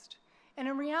protagonist. And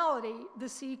in reality, the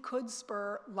sea could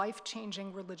spur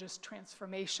life-changing religious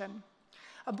transformation.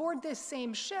 Aboard this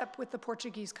same ship with the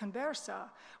Portuguese conversa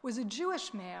was a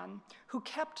Jewish man who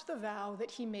kept the vow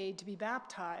that he made to be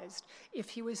baptized if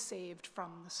he was saved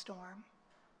from the storm.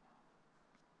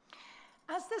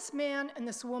 As this man and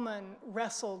this woman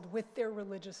wrestled with their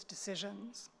religious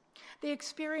decisions, They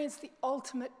experienced the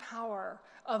ultimate power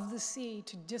of the sea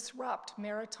to disrupt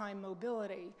maritime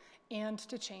mobility and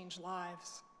to change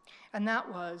lives. And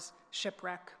that was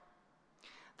shipwreck.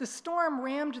 The storm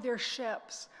rammed their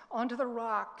ships onto the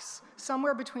rocks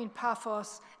somewhere between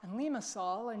Paphos and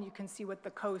Limassol, and you can see what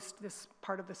the coast, this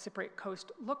part of the Cypriot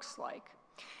coast, looks like.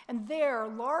 And there,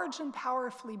 large and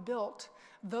powerfully built,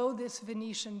 though this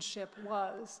Venetian ship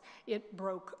was, it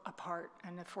broke apart,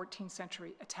 and a 14th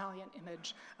century Italian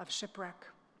image of shipwreck.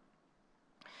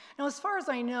 Now, as far as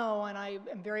I know, and I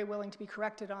am very willing to be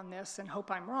corrected on this and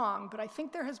hope I'm wrong, but I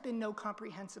think there has been no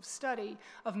comprehensive study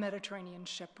of Mediterranean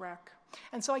shipwreck.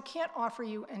 And so I can't offer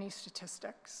you any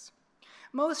statistics.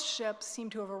 Most ships seem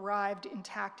to have arrived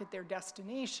intact at their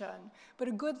destination, but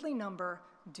a goodly number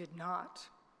did not.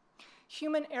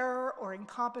 Human error or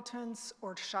incompetence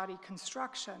or shoddy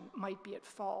construction might be at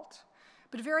fault.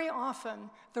 But very often,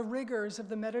 the rigors of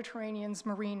the Mediterranean's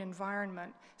marine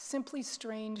environment simply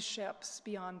strained ships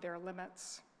beyond their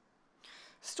limits.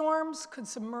 Storms could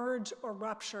submerge or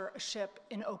rupture a ship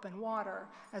in open water,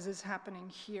 as is happening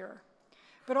here.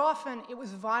 But often, it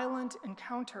was violent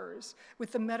encounters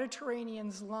with the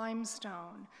Mediterranean's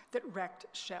limestone that wrecked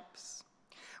ships.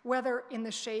 Whether in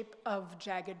the shape of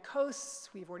jagged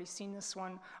coasts, we've already seen this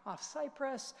one off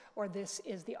Cyprus, or this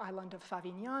is the island of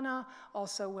Favignana,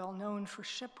 also well known for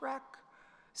shipwreck.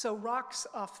 So rocks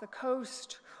off the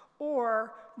coast,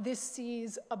 or this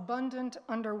sees abundant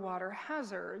underwater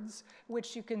hazards,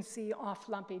 which you can see off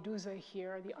Lampedusa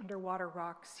here, the underwater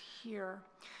rocks here.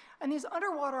 And these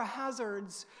underwater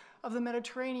hazards of the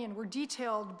Mediterranean were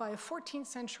detailed by a 14th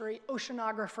century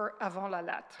oceanographer avant la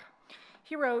lettre.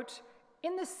 He wrote,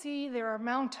 "In the sea, there are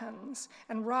mountains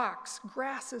and rocks,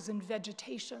 grasses and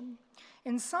vegetation.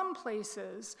 In some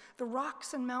places, the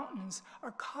rocks and mountains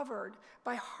are covered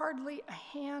by hardly a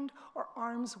hand or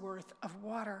arm's worth of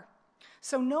water.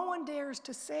 So no one dares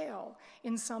to sail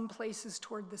in some places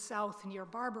toward the south near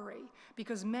Barbary,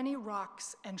 because many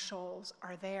rocks and shoals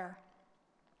are there."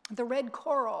 The red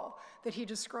coral that he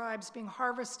describes being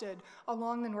harvested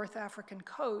along the North African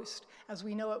coast, as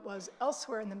we know it was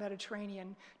elsewhere in the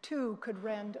Mediterranean, too could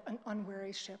rend an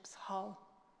unwary ship's hull.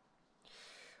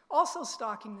 Also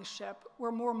stalking the ship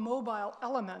were more mobile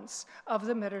elements of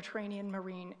the Mediterranean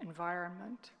marine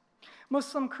environment.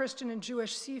 Muslim, Christian, and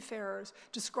Jewish seafarers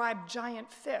described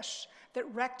giant fish that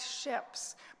wrecked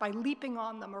ships by leaping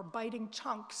on them or biting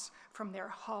chunks from their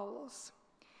hulls.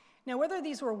 Now, whether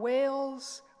these were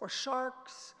whales or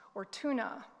sharks or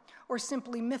tuna, or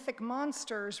simply mythic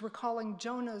monsters recalling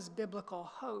Jonah's biblical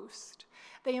host,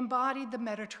 they embodied the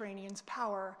Mediterranean's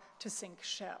power to sink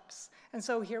ships. And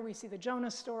so here we see the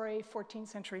Jonah story, 14th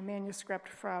century manuscript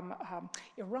from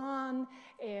Iran,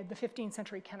 the 15th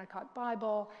century Kennecott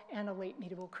Bible, and a late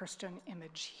medieval Christian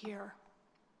image here.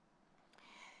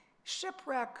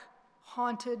 Shipwreck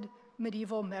haunted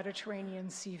medieval Mediterranean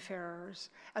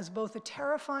seafarers as both a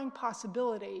terrifying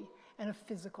possibility and a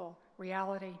physical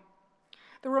reality.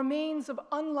 The remains of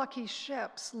unlucky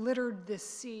ships littered this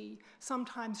sea,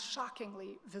 sometimes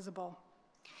shockingly visible.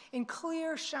 In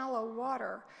clear, shallow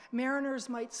water, mariners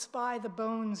might spy the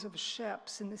bones of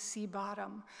ships in the sea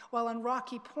bottom, while on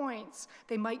rocky points,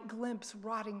 they might glimpse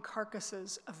rotting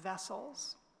carcasses of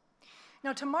vessels.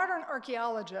 Now, to modern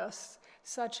archaeologists,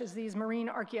 such as these marine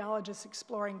archaeologists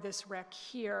exploring this wreck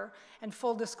here, and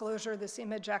full disclosure, this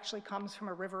image actually comes from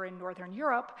a river in Northern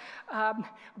Europe,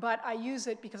 but I use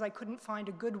it because I couldn't find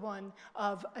a good one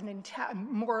of a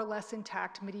more or less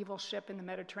intact medieval ship in the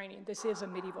Mediterranean. This is a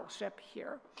medieval ship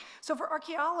here. So for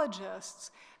archaeologists,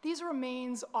 these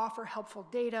remains offer helpful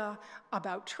data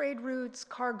about trade routes,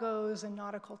 cargoes, and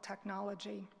nautical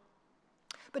technology.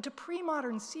 But to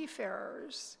pre-modern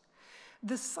seafarers,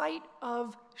 the sight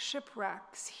of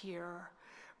shipwrecks here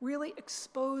really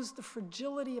exposed the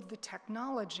fragility of the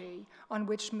technology on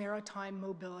which maritime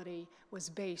mobility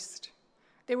was based.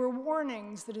 They were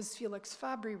warnings that, as Felix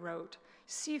Fabry wrote,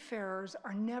 seafarers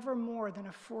are never more than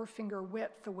a forefinger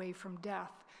width away from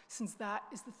death, since that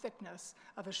is the thickness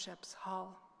of a ship's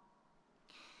hull.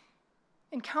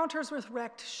 Encounters with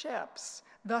wrecked ships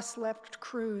thus left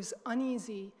crews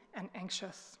uneasy and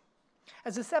anxious.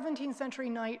 As a 17th century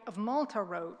knight of Malta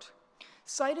wrote,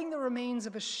 "Sighting the remains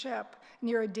of a ship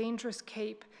near a dangerous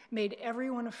cape made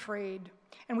everyone afraid,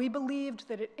 and we believed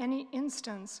that at any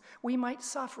instance we might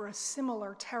suffer a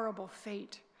similar terrible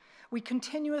fate. We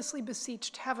continuously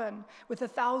beseeched heaven with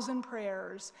 1,000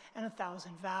 prayers and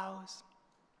 1,000 vows."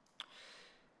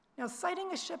 Now,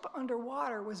 sighting a ship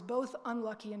underwater was both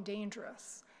unlucky and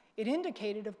dangerous. It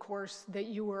indicated, of course, that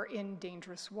you were in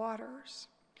dangerous waters.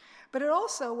 But it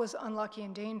also was unlucky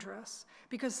and dangerous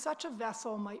because such a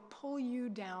vessel might pull you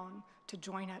down to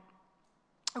join it.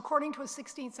 According to a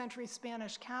 16th century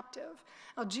Spanish captive,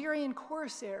 Algerian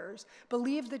corsairs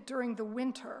believed that during the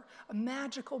winter, a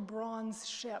magical bronze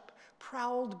ship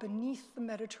prowled beneath the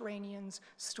Mediterranean's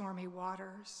stormy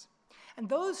waters. And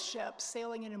those ships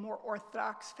sailing in a more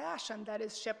orthodox fashion, that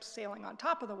is, ships sailing on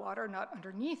top of the water, not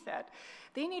underneath it,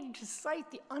 they needed to sight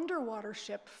the underwater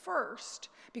ship first,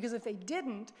 because if they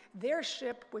didn't, their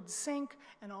ship would sink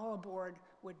and all aboard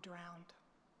would drown.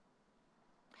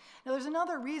 Now, there's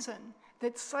another reason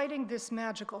that sighting this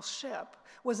magical ship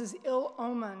was as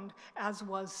ill-omened as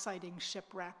was sighting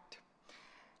shipwrecked.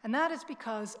 And that is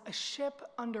because a ship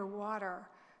underwater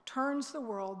turns the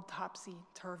world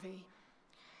topsy-turvy.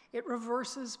 It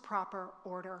reverses proper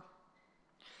order.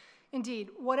 Indeed,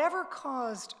 whatever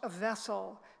caused a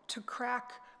vessel to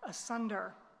crack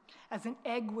asunder, as an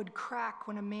egg would crack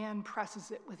when a man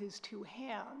presses it with his two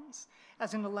hands,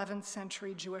 as an 11th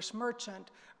century Jewish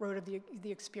merchant wrote of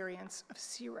the experience of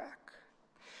shipwreck.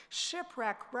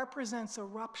 Shipwreck represents a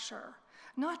rupture,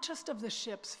 not just of the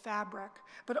ship's fabric,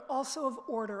 but also of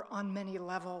order on many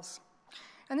levels.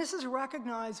 And this is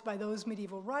recognized by those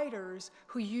medieval writers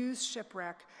who use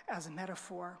shipwreck as a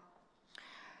metaphor.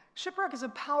 Shipwreck is a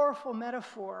powerful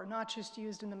metaphor, not just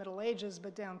used in the Middle Ages,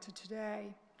 but down to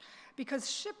today, because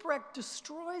shipwreck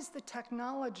destroys the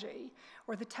technology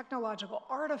or the technological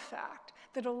artifact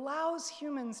that allows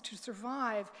humans to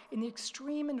survive in the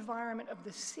extreme environment of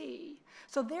the sea.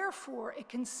 So therefore, it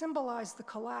can symbolize the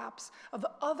collapse of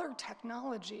the other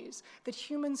technologies that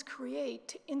humans create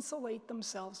to insulate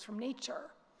themselves from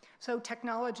nature. So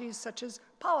technologies such as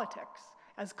politics,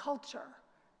 as culture,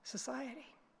 society.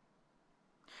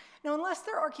 Now, unless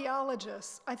they're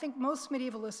archaeologists, I think most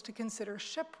medievalists to consider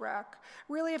shipwreck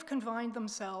really have confined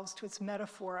themselves to its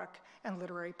metaphoric and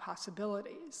literary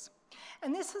possibilities.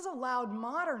 And this has allowed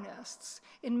modernists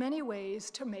in many ways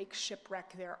to make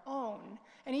shipwreck their own,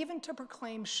 and even to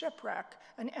proclaim shipwreck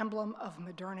an emblem of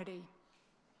modernity.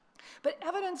 But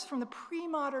evidence from the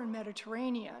pre-modern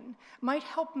Mediterranean might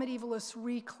help medievalists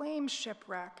reclaim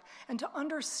shipwreck and to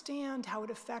understand how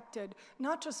it affected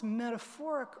not just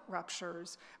metaphoric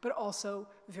ruptures, but also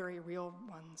very real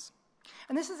ones.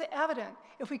 And this is evident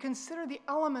if we consider the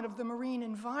element of the marine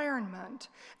environment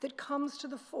that comes to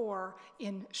the fore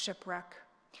in shipwreck,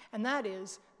 and that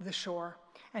is the shore.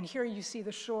 And here you see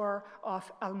the shore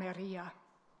off Almeria.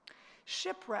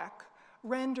 Shipwreck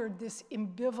rendered this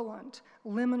ambivalent,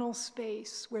 liminal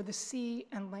space where the sea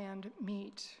and land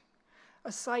meet,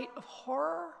 a site of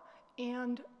horror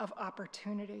and of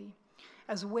opportunity,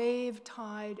 as wave,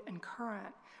 tide, and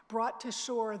current brought to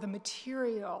shore the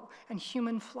material and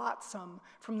human flotsam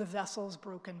from the vessel's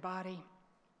broken body.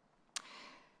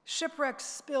 Shipwrecks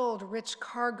spilled rich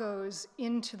cargoes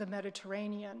into the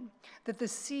Mediterranean that the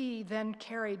sea then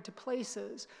carried to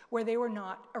places where they were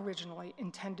not originally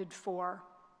intended for.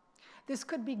 This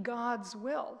could be God's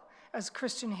will, as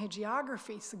Christian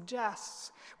hagiography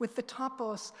suggests, with the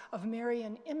topos of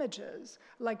Marian images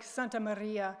like Santa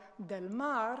Maria del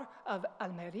Mar of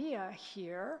Almeria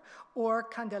here, or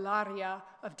Candelaria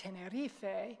of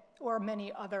Tenerife, or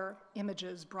many other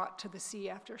images brought to the sea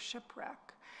after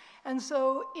shipwreck. And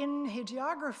so in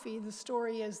hagiography, the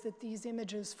story is that these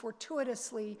images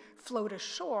fortuitously float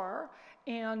ashore,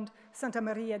 and Santa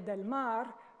Maria del Mar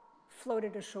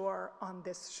floated ashore on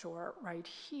this shore right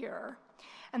here.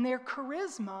 And their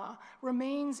charisma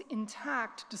remains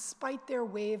intact despite their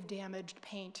wave-damaged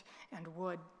paint and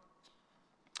wood.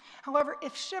 However,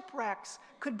 if shipwrecks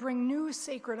could bring new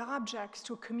sacred objects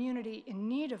to a community in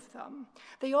need of them,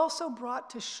 they also brought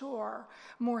to shore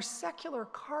more secular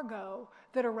cargo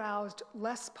that aroused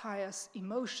less pious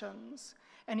emotions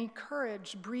and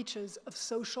encouraged breaches of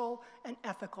social and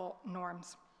ethical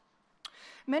norms.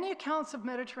 Many accounts of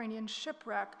Mediterranean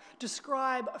shipwreck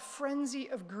describe a frenzy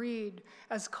of greed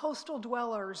as coastal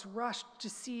dwellers rushed to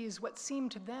seize what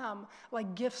seemed to them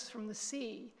like gifts from the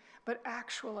sea, but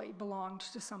actually belonged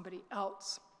to somebody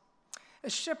else. A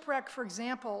shipwreck, for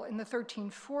example, in the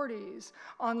 1340s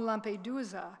on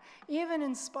Lampedusa even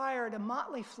inspired a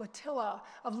motley flotilla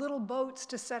of little boats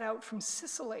to set out from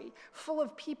Sicily, full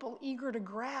of people eager to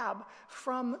grab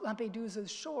from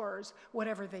Lampedusa's shores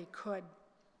whatever they could.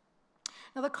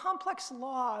 Now, the complex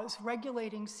laws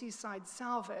regulating seaside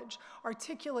salvage,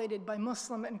 articulated by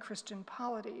Muslim and Christian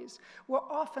polities, were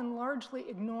often largely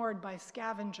ignored by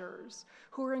scavengers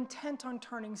who were intent on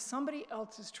turning somebody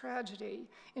else's tragedy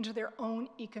into their own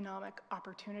economic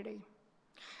opportunity.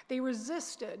 They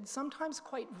resisted, sometimes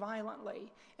quite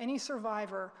violently, any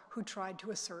survivor who tried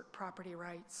to assert property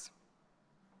rights.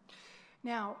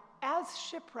 Now, as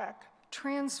shipwreck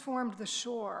transformed the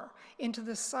shore into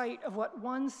the site of what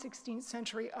one 16th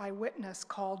century eyewitness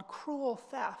called cruel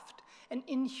theft and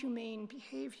inhumane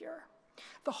behavior.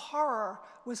 The horror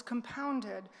was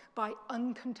compounded by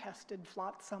uncontested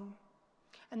flotsam,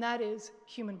 and that is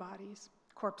human bodies,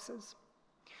 corpses.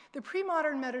 The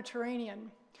pre-modern Mediterranean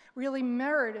really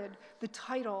merited the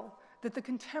title that the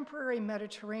contemporary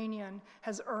Mediterranean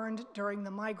has earned during the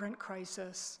migrant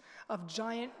crisis of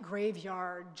giant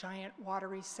graveyard, giant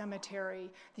watery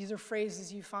cemetery. These are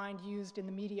phrases you find used in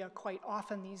the media quite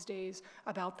often these days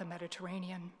about the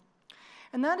Mediterranean.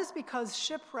 And that is because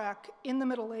shipwreck in the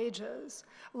Middle Ages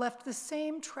left the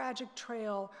same tragic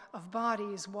trail of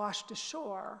bodies washed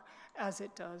ashore as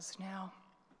it does now.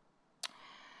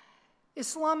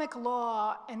 Islamic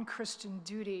law and Christian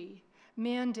duty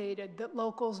mandated that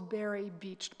locals bury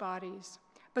beached bodies,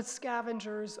 but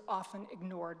scavengers often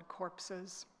ignored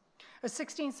corpses. A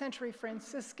 16th century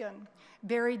Franciscan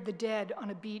buried the dead on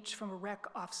a beach from a wreck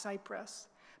off Cyprus,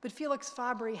 but Felix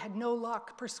Fabri had no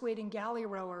luck persuading galley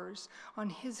rowers on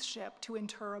his ship to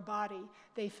inter a body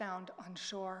they found on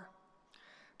shore.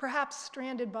 Perhaps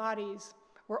stranded bodies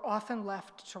were often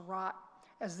left to rot,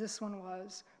 as this one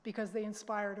was, because they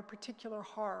inspired a particular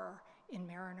horror in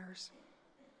mariners.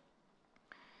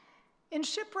 In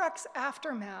shipwreck's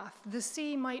aftermath, the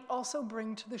sea might also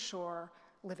bring to the shore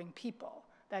living people,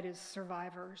 that is,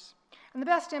 survivors. And the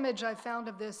best image I've found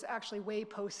of this actually way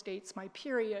postdates my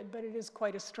period, but it is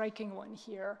quite a striking one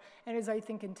here, and is, I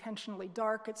think, intentionally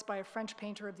dark. It's by a French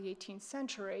painter of the 18th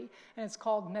century, and it's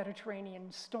called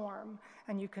Mediterranean Storm,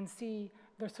 and you can see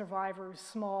the survivors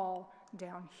small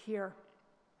down here.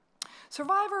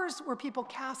 Survivors were people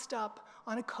cast up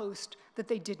on a coast that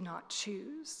they did not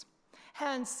choose.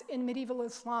 Hence, in medieval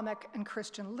Islamic and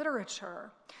Christian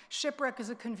literature, shipwreck is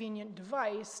a convenient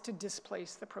device to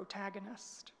displace the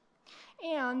protagonist.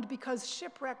 And because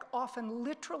shipwreck often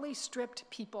literally stripped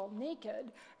people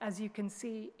naked, as you can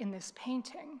see in this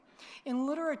painting, in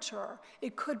literature,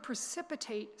 it could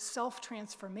precipitate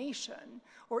self-transformation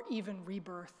or even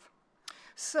rebirth.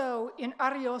 So, in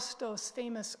Ariosto's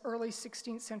famous early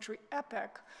 16th century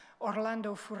epic,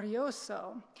 Orlando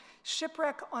Furioso,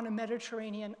 shipwreck on a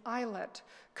Mediterranean islet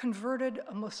converted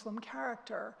a Muslim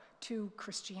character to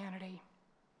Christianity.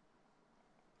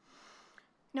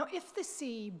 Now, if the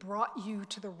sea brought you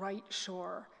to the right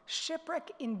shore, shipwreck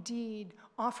indeed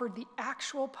offered the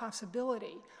actual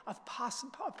possibility of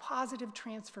positive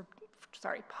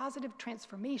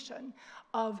transformation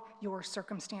of your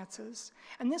circumstances.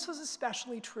 And this was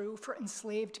especially true for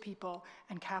enslaved people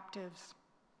and captives.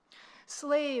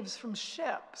 Slaves from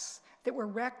ships that were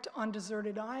wrecked on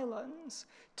deserted islands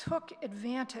took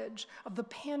advantage of the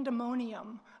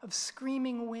pandemonium of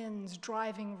screaming winds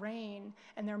driving rain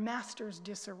and their masters'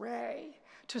 disarray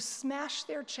to smash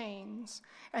their chains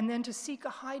and then to seek a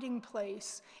hiding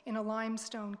place in a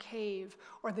limestone cave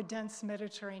or the dense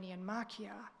Mediterranean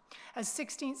maquia, as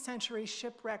 16th century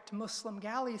shipwrecked Muslim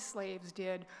galley slaves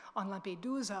did on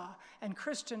Lampedusa and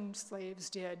Christian slaves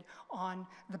did on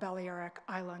the Balearic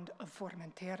island of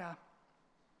Formentera.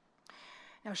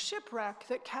 Now, shipwreck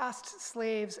that cast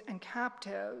slaves and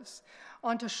captives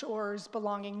onto shores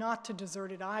belonging not to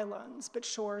deserted islands, but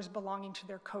shores belonging to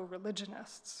their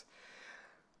co-religionists,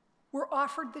 were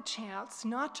offered the chance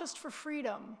not just for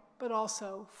freedom, but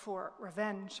also for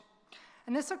revenge.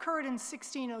 And this occurred in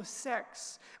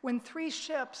 1606, when 3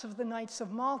 ships of the Knights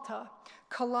of Malta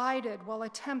collided while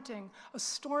attempting a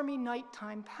stormy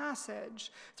nighttime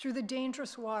passage through the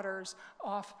dangerous waters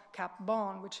off Cap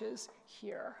Bon, which is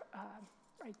here,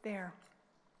 right there.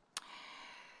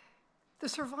 The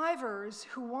survivors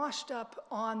who washed up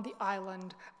on the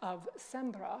island of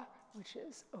Sembra, which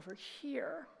is over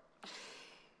here,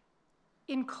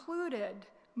 included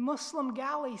Muslim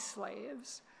galley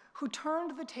slaves who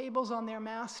turned the tables on their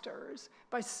masters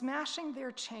by smashing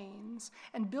their chains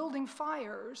and building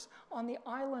fires on the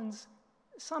island's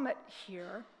summit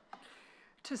here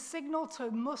to signal to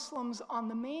Muslims on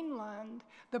the mainland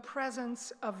the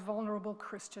presence of vulnerable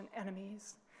Christian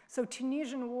enemies. So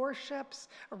Tunisian warships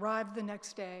arrived the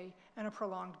next day and a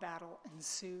prolonged battle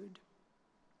ensued.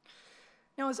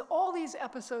 Now, as all these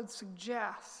episodes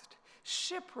suggest,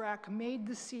 shipwreck made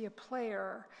the sea a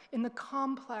player in the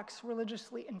complex,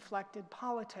 religiously inflected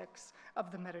politics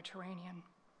of the Mediterranean.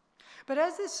 But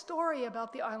as this story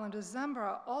about the island of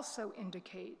Zembra also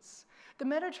indicates, the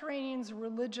Mediterranean's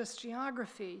religious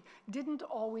geography didn't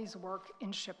always work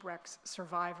in shipwreck's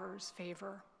survivors'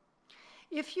 favor.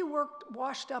 If you were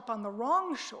washed up on the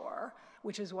wrong shore,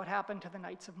 which is what happened to the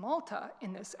Knights of Malta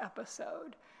in this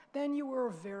episode, then you were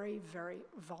very, very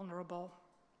vulnerable.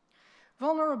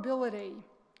 Vulnerability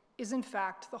is, in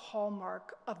fact, the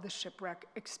hallmark of the shipwreck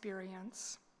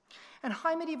experience. And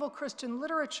high medieval Christian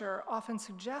literature often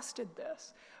suggested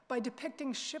this by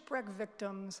depicting shipwreck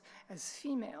victims as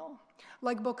female,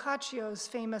 like Boccaccio's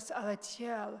famous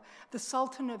Alatiel, the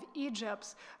Sultan of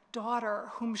Egypt's daughter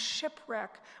whom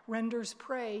shipwreck renders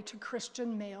prey to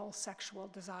Christian male sexual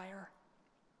desire.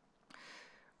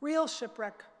 Real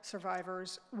shipwreck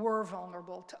survivors were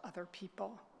vulnerable to other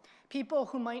people, people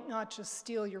who might not just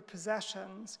steal your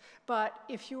possessions, but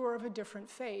if you were of a different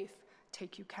faith,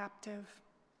 take you captive.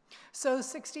 So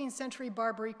 16th century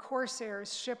Barbary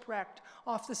corsairs shipwrecked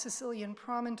off the Sicilian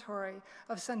promontory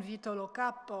of San Vito lo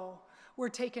Capo were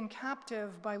taken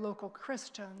captive by local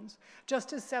Christians,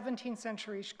 just as 17th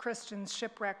century Christians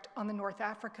shipwrecked on the North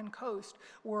African coast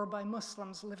were by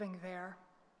Muslims living there.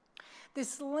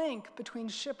 This link between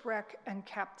shipwreck and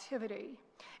captivity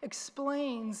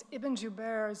explains Ibn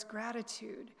Jubair's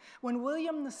gratitude when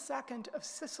William II of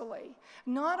Sicily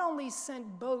not only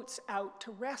sent boats out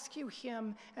to rescue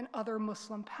him and other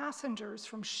Muslim passengers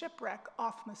from shipwreck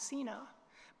off Messina,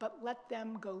 but let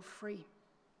them go free.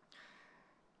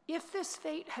 If this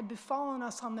fate had befallen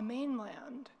us on the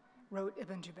mainland, wrote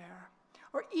Ibn Jubair,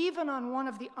 or even on one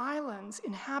of the islands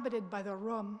inhabited by the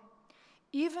Rum,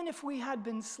 even if we had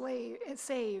been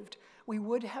saved, we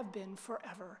would have been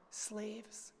forever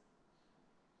slaves.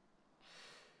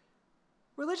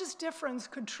 Religious difference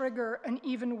could trigger an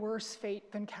even worse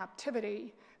fate than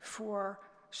captivity for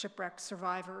shipwrecked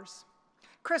survivors.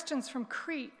 Christians from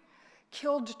Crete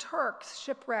killed Turks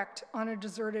shipwrecked on a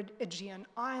deserted Aegean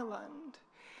island.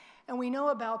 And we know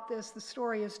about this, the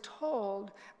story is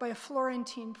told by a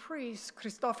Florentine priest,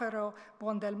 Cristoforo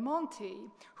Buondelmonti,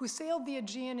 who sailed the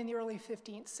Aegean in the early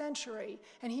 15th century,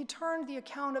 and he turned the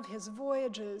account of his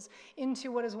voyages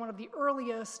into what is one of the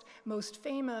earliest, most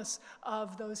famous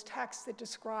of those texts that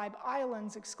describe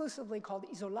islands exclusively, called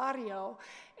Isolario.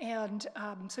 And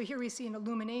so here we see an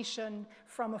illumination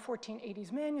from a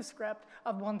 1480s manuscript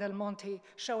of Buondelmonti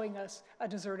showing us a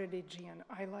deserted Aegean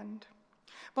island.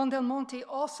 Buondelmonti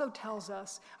also tells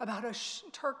us about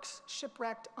Turks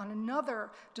shipwrecked on another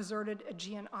deserted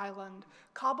Aegean island,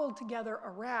 cobbled together a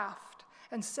raft,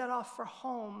 and set off for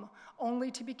home,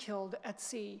 only to be killed at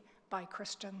sea by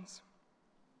Christians.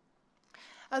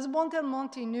 As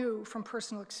Buondelmonti knew from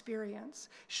personal experience,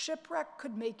 shipwreck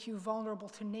could make you vulnerable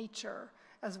to nature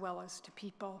as well as to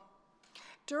people.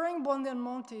 During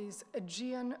Buondelmonti's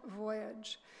Aegean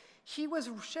voyage, he was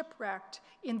shipwrecked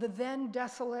in the then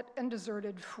desolate and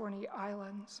deserted Forni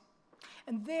Islands.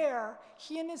 And there,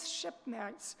 he and his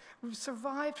shipmates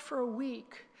survived for a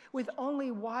week with only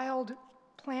wild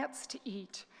plants to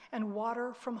eat and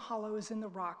water from hollows in the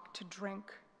rock to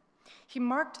drink. He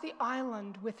marked the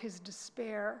island with his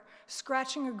despair,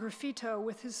 scratching a graffito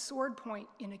with his sword point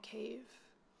in a cave.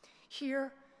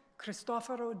 Here,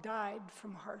 Cristoforo died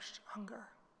from harsh hunger.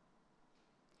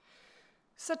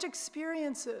 Such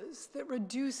experiences that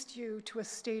reduced you to a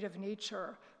state of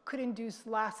nature could induce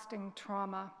lasting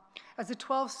trauma. As a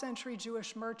 12th century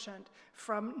Jewish merchant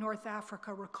from North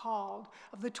Africa recalled,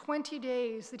 of the 20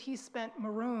 days that he spent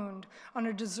marooned on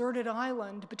a deserted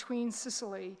island between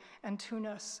Sicily and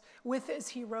Tunis, with, as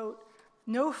he wrote,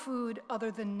 no food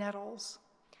other than nettles.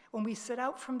 When we set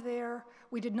out from there,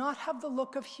 we did not have the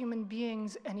look of human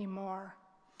beings anymore.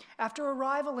 After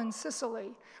arrival in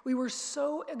Sicily, we were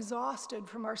so exhausted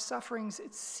from our sufferings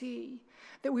at sea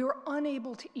that we were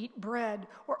unable to eat bread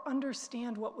or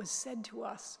understand what was said to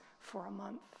us for a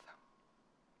month.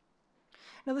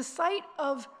 Now, the site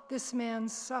of this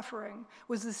man's suffering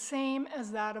was the same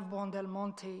as that of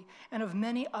Buondelmonti and of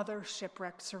many other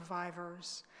shipwrecked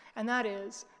survivors, and that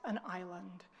is an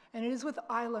island. And it is with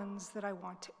islands that I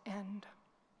want to end.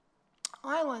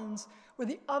 Islands were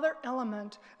the other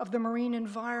element of the marine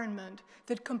environment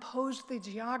that composed the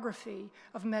geography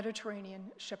of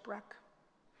Mediterranean shipwreck.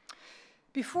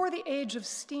 Before the age of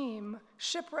steam,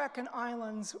 shipwreck and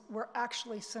islands were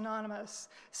actually synonymous,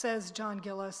 says John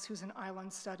Gillis, who's an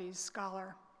island studies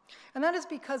scholar. And that is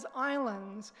because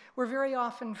islands were very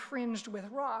often fringed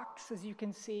with rocks, as you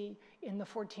can see in the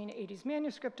 1480s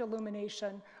manuscript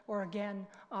illumination, or again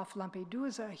off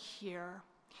Lampedusa here.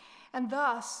 And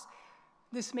thus,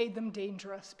 this made them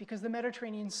dangerous because the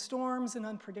Mediterranean storms and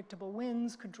unpredictable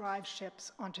winds could drive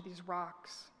ships onto these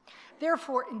rocks.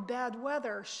 Therefore, in bad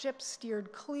weather, ships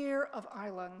steered clear of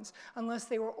islands unless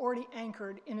they were already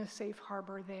anchored in a safe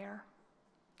harbor there.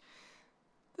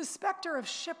 The specter of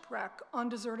shipwreck on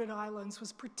deserted islands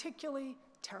was particularly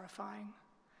terrifying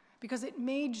because it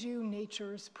made you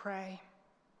nature's prey.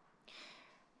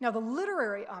 Now, the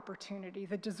literary opportunity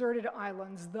that Deserted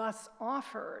Islands thus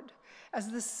offered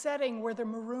as the setting where the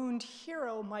marooned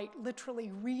hero might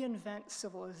literally reinvent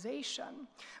civilization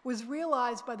was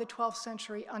realized by the 12th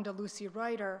century Andalusi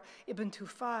writer Ibn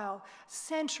Tufayl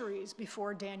centuries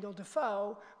before Daniel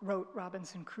Defoe wrote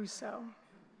Robinson Crusoe.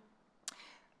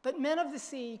 But men of the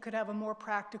sea could have a more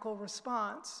practical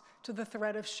response to the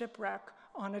threat of shipwreck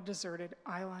on a deserted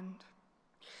island.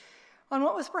 On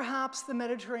what was perhaps the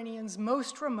Mediterranean's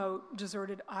most remote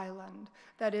deserted island,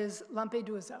 that is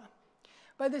Lampedusa.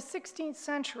 By the 16th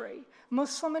century,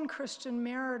 Muslim and Christian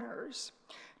mariners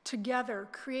together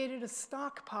created a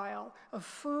stockpile of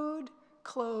food,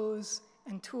 clothes,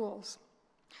 and tools.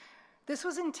 This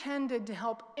was intended to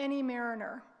help any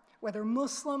mariner, whether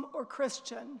Muslim or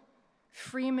Christian,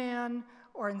 free man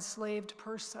or enslaved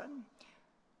person,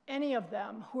 any of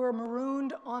them who were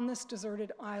marooned on this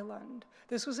deserted island.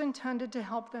 This was intended to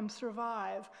help them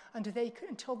survive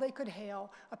until they could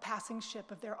hail a passing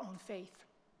ship of their own faith.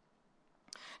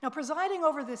 Now, presiding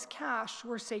over this cache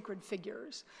were sacred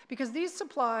figures, because these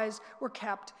supplies were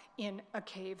kept in a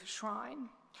cave shrine.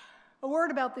 A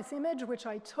word about this image, which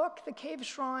I took. The cave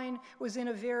shrine was in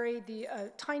a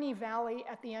tiny valley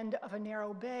at the end of a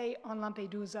narrow bay on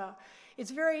Lampedusa.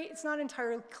 It's not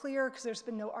entirely clear, because there's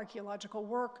been no archaeological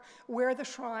work, where the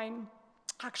shrine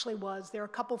actually was. There are a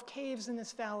couple of caves in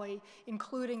this valley,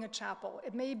 including a chapel.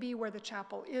 It may be where the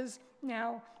chapel is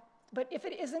now, but if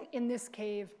it isn't in this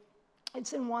cave,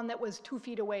 it's in one that was 2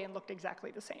 feet away and looked exactly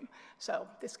the same. So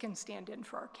this can stand in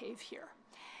for our cave here.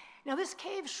 Now, this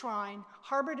cave shrine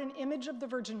harbored an image of the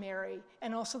Virgin Mary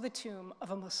and also the tomb of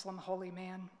a Muslim holy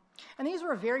man. And these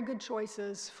were very good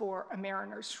choices for a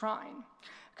mariner's shrine,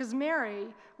 because Mary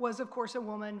was, of course, a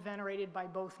woman venerated by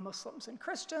both Muslims and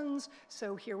Christians.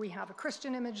 So here we have a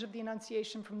Christian image of the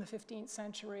Annunciation from the 15th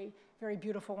century, very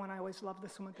beautiful one. I always loved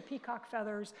this one with the peacock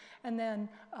feathers. And then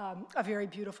a very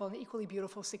beautiful and equally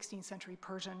beautiful 16th century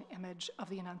Persian image of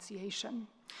the Annunciation.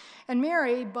 And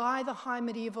Mary, by the high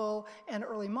medieval and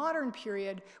early modern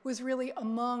period, was really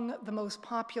among the most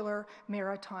popular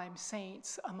maritime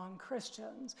saints among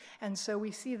Christians. And so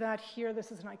we see that here.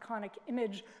 This is an iconic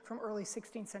image from early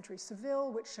 16th century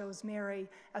Seville, which shows Mary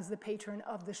as the patron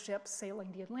of the ships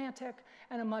sailing the Atlantic,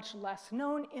 and a much less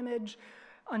known image,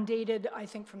 undated, I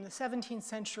think, from the 17th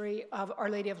century, of Our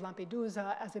Lady of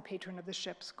Lampedusa as a patron of the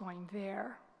ships going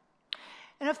there.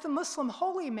 And if the Muslim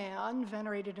holy man,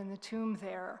 venerated in the tomb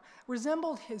there,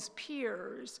 resembled his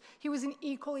peers, he was an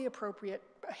equally appropriate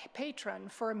patron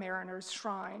for a mariner's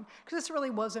shrine, because this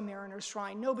really was a mariner's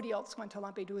shrine. Nobody else went to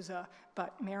Lampedusa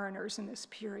but mariners in this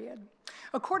period.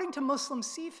 According to Muslim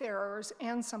seafarers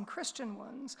and some Christian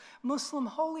ones, Muslim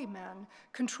holy men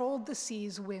controlled the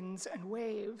sea's winds and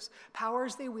waves,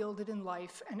 powers they wielded in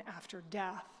life and after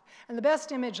death. And the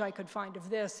best image I could find of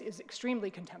this is extremely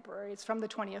contemporary. It's from the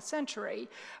 20th century,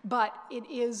 but it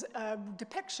is a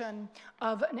depiction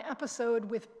of an episode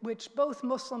with which both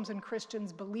Muslims and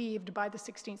Christians believed by the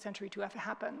 16th century to have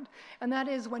happened. And that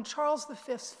is when Charles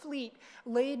V's fleet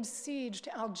laid siege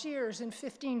to Algiers in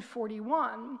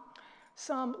 1541,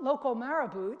 some local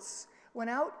marabouts went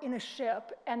out in a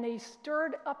ship and they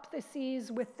stirred up the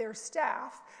seas with their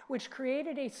staff, which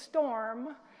created a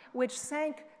storm which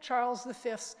sank Charles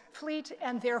V's fleet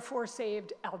and therefore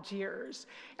saved Algiers.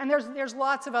 And there's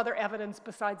lots of other evidence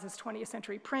besides this 20th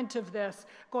century print of this,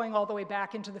 going all the way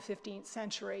back into the 15th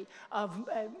century, of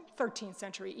 13th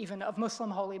century even, of Muslim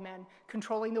holy men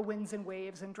controlling the winds and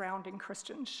waves and drowning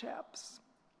Christian ships.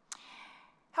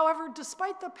 However,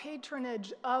 despite the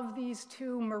patronage of these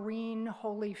two marine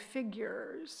holy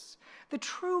figures, the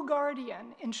true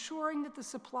guardian ensuring that the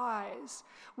supplies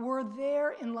were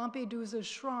there in Lampedusa's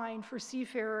shrine for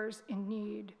seafarers in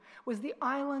need was the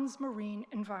island's marine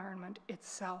environment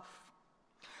itself.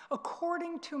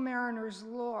 According to mariners'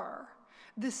 lore,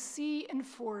 the sea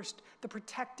enforced the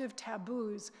protective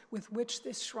taboos with which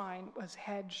this shrine was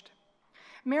hedged.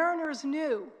 Mariners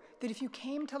knew that if you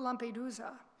came to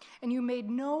Lampedusa and you made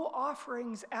no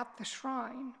offerings at the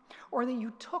shrine, or that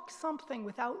you took something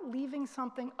without leaving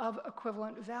something of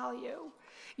equivalent value,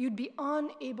 you'd be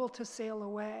unable to sail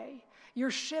away,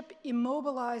 your ship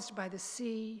immobilized by the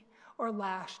sea or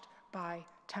lashed by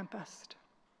tempest.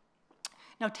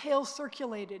 Now, tales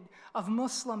circulated of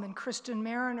Muslim and Christian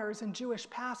mariners and Jewish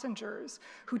passengers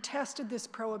who tested this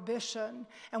prohibition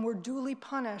and were duly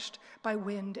punished by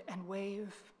wind and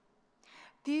wave.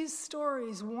 These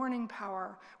stories' warning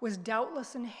power was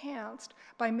doubtless enhanced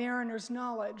by mariners'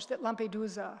 knowledge that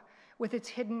Lampedusa, with its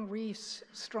hidden reefs,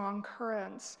 strong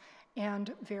currents,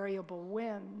 and variable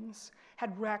winds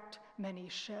had wrecked many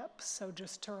ships. So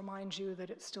just to remind you that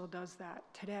it still does that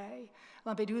today.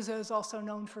 Lampedusa is also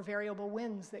known for variable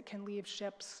winds that can leave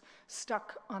ships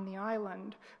stuck on the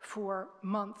island for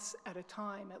months at a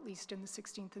time, at least in the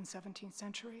 16th and 17th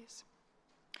centuries.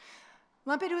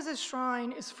 Lampedusa's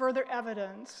shrine is further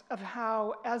evidence of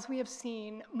how, as we have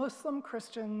seen, Muslim,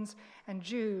 Christians, and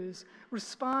Jews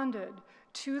responded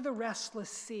to the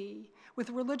restless sea with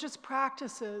religious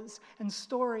practices and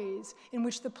stories in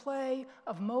which the play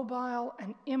of mobile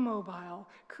and immobile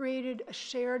created a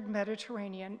shared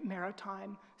Mediterranean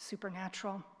maritime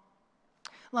supernatural.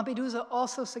 Lampedusa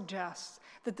also suggests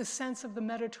that the sense of the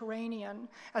Mediterranean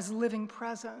as living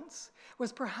presence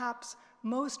was perhaps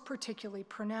most particularly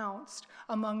pronounced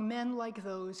among men like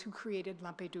those who created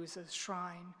Lampedusa's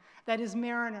shrine, that is,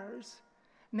 mariners,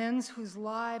 men whose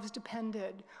lives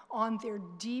depended on their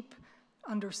deep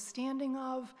understanding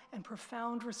of and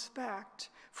profound respect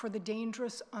for the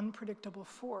dangerous, unpredictable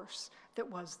force that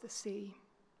was the sea.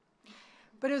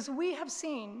 But as we have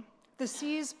seen, the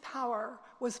sea's power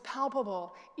was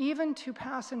palpable even to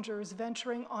passengers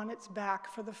venturing on its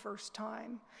back for the first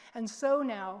time, and so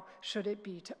now should it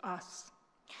be to us.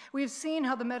 We have seen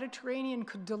how the Mediterranean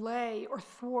could delay or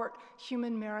thwart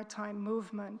human maritime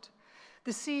movement.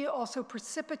 The sea also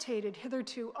precipitated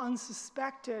hitherto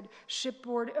unsuspected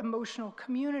shipboard emotional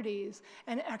communities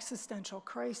and existential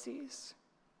crises.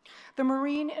 The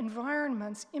marine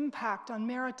environment's impact on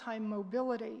maritime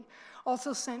mobility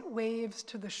also sent waves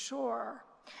to the shore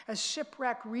as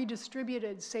shipwreck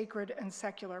redistributed sacred and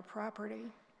secular property.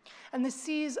 And the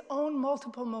sea's own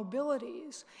multiple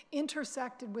mobilities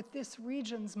intersected with this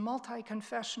region's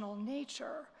multi-confessional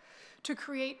nature to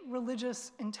create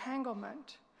religious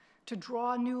entanglement, to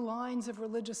draw new lines of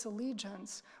religious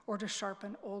allegiance, or to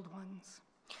sharpen old ones.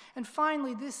 And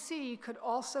finally, this sea could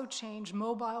also change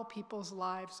mobile people's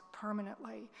lives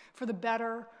permanently, for the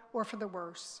better or for the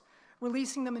worse,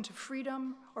 releasing them into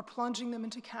freedom or plunging them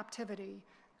into captivity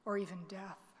or even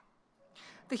death.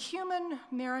 The human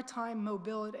maritime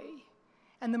mobility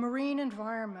and the marine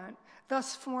environment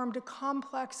thus formed a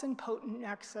complex and potent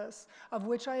nexus of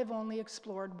which I have only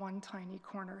explored one tiny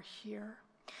corner here.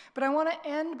 But I want to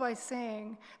end by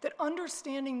saying that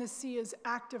understanding the sea as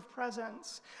active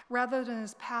presence rather than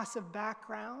as passive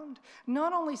background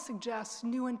not only suggests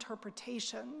new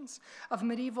interpretations of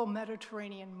medieval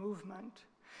Mediterranean movement,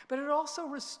 but it also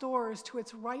restores to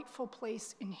its rightful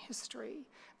place in history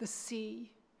the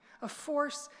sea, a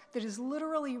force that is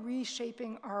literally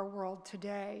reshaping our world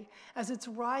today as its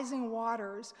rising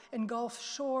waters engulf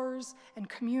shores and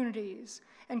communities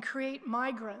and create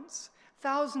migrants,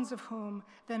 thousands of whom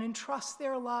then entrust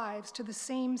their lives to the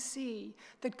same sea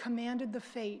that commanded the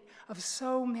fate of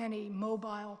so many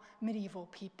mobile medieval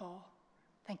people.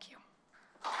 Thank you.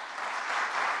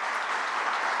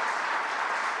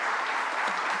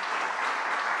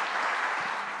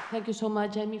 Thank you so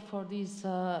much, Amy, for this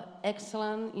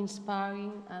excellent,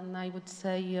 inspiring, and I would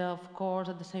say, of course,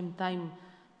 at the same time,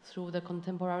 through the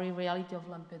contemporary reality of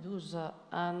Lampedusa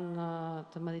and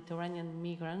the Mediterranean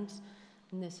migrants,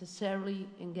 necessarily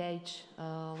engage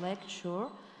lecture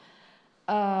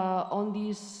on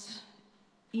this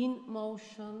in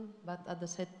motion, but at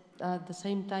the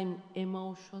same time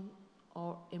emotion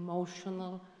or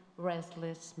emotional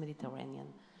restless Mediterranean.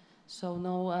 So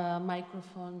now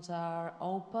microphones are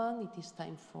open. It is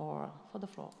time for the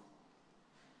floor.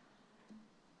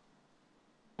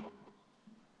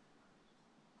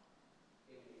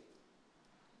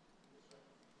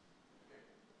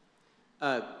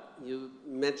 You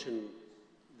mentioned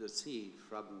the sea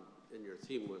and your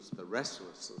theme was the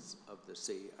restlessness of the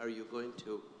sea. Are you going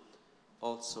to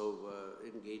also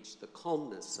engage the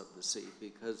calmness of the sea?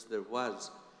 Because there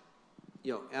was,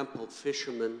 ample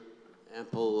fishermen,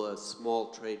 ample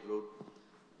small trade route,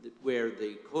 where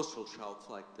the coastal shelf,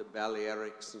 like the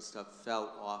Balearics and stuff,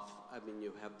 fell off. I mean,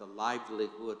 you have the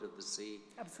livelihood of the sea.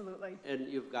 Absolutely. And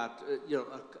you've got,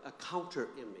 a counter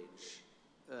image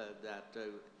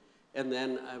and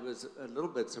then I was a little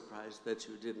bit surprised that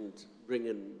you didn't bring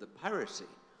in the piracy.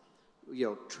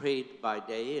 Trade by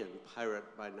day and pirate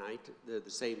by night, they're the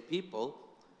same people.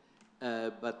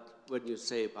 But when you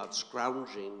say about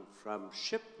scrounging from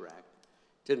shipwreck,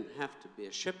 didn't have to be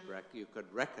a shipwreck. You could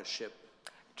wreck a ship.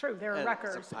 True, there are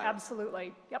wreckers,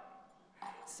 absolutely. Yep.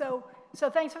 So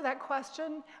thanks for that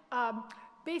question.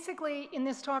 Basically, in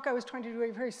this talk, I was trying to do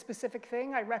a very specific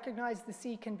thing. I recognize the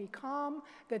sea can be calm,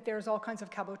 that there's all kinds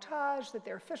of cabotage, that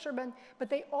there are fishermen, but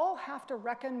they all have to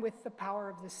reckon with the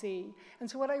power of the sea. And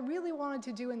so what I really wanted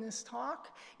to do in this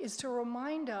talk is to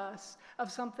remind us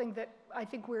of something that I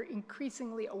think we're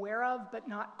increasingly aware of, but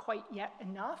not quite yet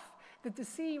enough, that the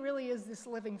sea really is this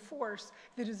living force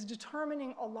that is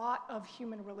determining a lot of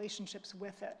human relationships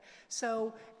with it.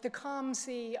 So the calm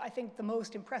sea, I think the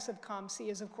most impressive calm sea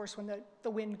is, of course, when the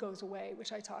wind goes away,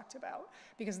 which I talked about,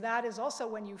 because that is also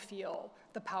when you feel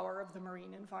the power of the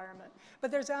marine environment.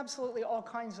 But there's absolutely all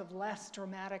kinds of less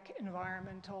dramatic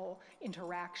environmental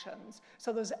interactions.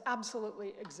 So those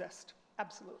absolutely exist,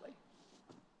 absolutely.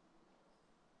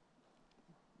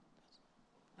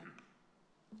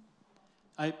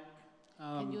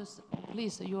 Can you,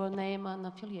 please, your name and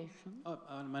affiliation?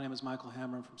 My name is Michael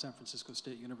Hammer. I'm from San Francisco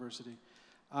State University.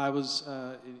 I was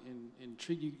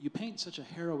intrigued. You paint such a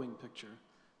harrowing picture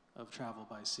of travel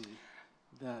by sea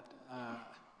that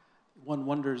one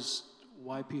wonders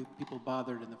why people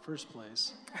bothered in the first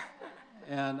place.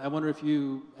 And I wonder if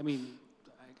you,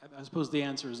 I suppose the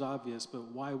answer is obvious,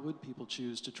 but why would people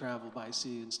choose to travel by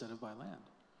sea instead of by land?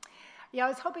 Yeah, I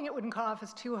was hoping it wouldn't come off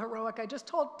as too heroic. I just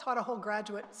taught a whole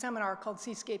graduate seminar called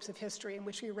Seascapes of History, in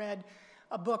which we read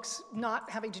books not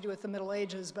having to do with the Middle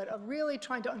Ages, but really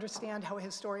trying to understand how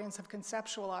historians have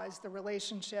conceptualized the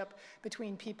relationship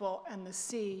between people and the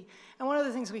sea. And one of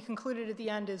the things we concluded at the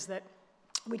end is that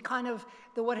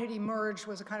what had emerged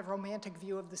was a kind of romantic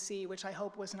view of the sea, which I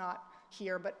hope was not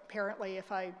here, but apparently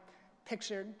if I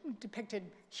depicted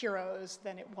heroes,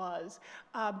 then it was.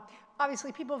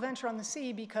 Obviously, people venture on the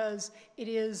sea because it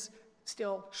is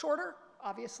still shorter,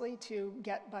 obviously, to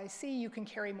get by sea. You can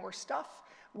carry more stuff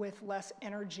with less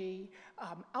energy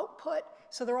output.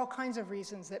 So there are all kinds of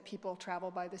reasons that people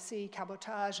travel by the sea.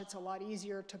 Cabotage, it's a lot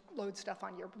easier to load stuff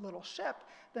on your little ship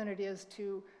than it is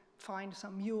to find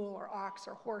some mule or ox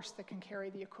or horse that can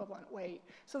carry the equivalent weight.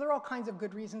 So there are all kinds of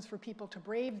good reasons for people to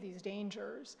brave these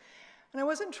dangers. And I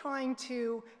wasn't trying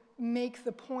to make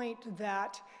the point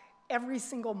that every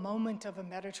single moment of a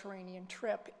Mediterranean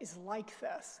trip is like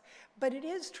this. But it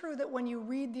is true that when you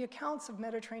read the accounts of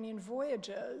Mediterranean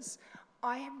voyages,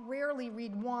 I rarely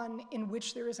read one in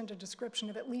which there isn't a description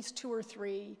of at least 2 or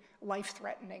 3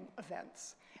 life-threatening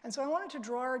events. And so I wanted to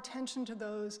draw our attention to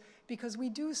those because we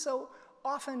do so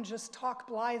often just talk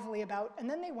blithely about, and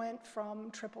then they went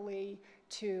from Tripoli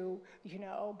to,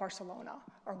 Barcelona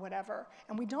or whatever.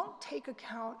 And we don't take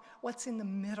account what's in the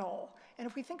middle. And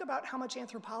if we think about how much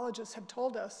anthropologists have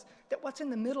told us that what's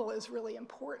in the middle is really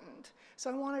important.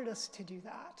 So I wanted us to do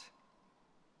that.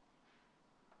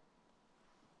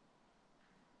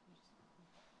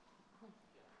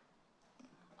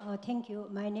 Thank you.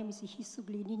 My name is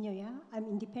Hisubli Ninyoya. I'm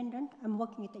independent. I'm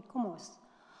working at ICOMOS.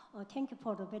 Thank you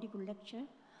for the very good lecture.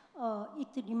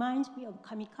 It reminds me of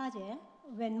kamikaze.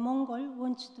 When Mongol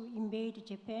wants to invade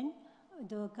Japan,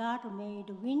 the god made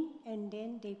wind and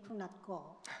then they could not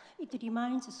go. It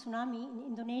reminds tsunami in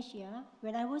Indonesia.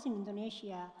 When I was in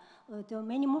Indonesia, the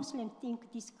many Muslims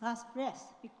think this God's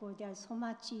breath because there's so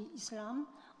much Islam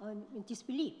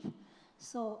disbelief.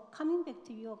 So coming back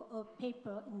to your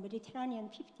paper in Mediterranean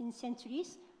 15th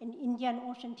centuries and Indian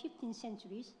Ocean 15th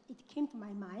centuries, it came to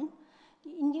my mind. The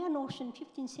Indian Ocean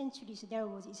 15th centuries, there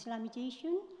was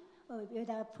Islamization.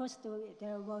 First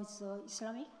there was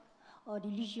Islamic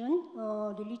religion.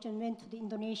 Religion went to the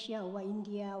Indonesia or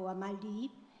India or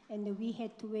Maldives, and we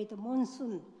had to wait the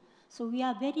monsoon. So we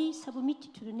are very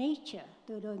submitted to the nature,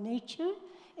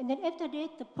 And then after that,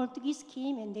 the Portuguese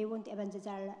came and they want to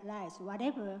evangelize,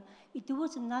 whatever. It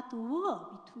was not a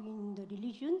war between the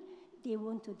religion. They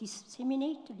want to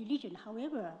disseminate the religion.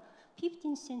 However,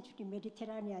 15th century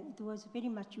Mediterranean, it was very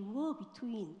much a war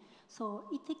between. So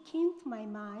it came to my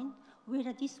mind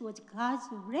whether this was God's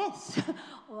wrath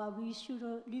or we should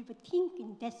really think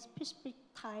in that specific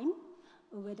time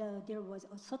whether there was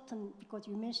a certain, because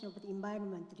you mentioned about the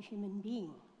environment, the human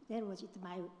being. That was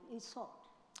my thought.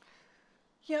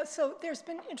 Yeah, so there's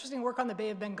been interesting work on the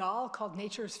Bay of Bengal called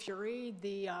Nature's Fury,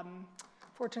 the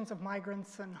Fortunes of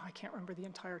Migrants, and I can't remember the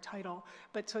entire title,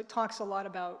 but so it talks a lot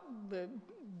about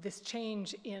this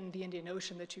change in the Indian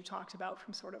Ocean that you talked about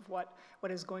from sort of what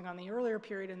is going on in the earlier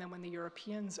period and then when the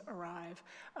Europeans arrive.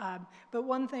 But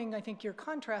one thing, I think your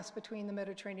contrast between the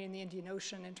Mediterranean and the Indian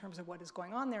Ocean in terms of what is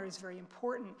going on there is very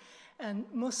important. And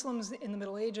Muslims in the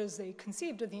Middle Ages, they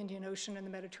conceived of the Indian Ocean and the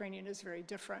Mediterranean as very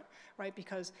different, right?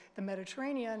 Because the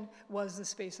Mediterranean was the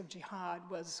space of jihad,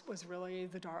 was really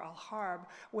the Dar al-Harb,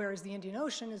 whereas the Indian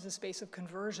Ocean is a space of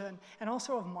conversion and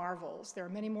also of marvels. There are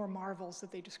many more marvels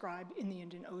that they describe in the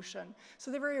Indian Ocean. So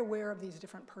they're very aware of these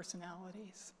different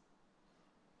personalities.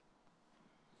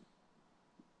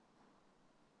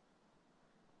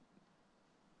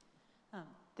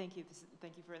 Thank you.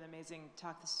 Thank you for an amazing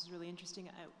talk. This is really interesting.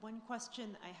 One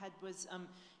question I had was,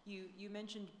 you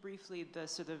mentioned briefly the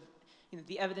sort of,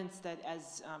 the evidence that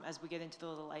as we get into the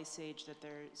Little Ice Age, that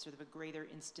there's sort of a greater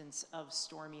instance of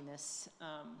storminess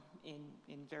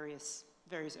in various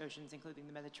oceans, including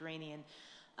the Mediterranean.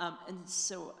 And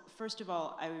so, first of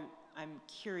all, I'm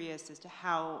curious as to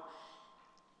how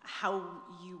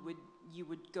you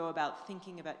would go about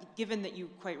thinking about, given that you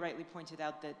quite rightly pointed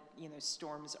out that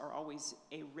storms are always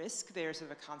a risk. They're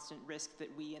sort of a constant risk that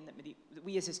we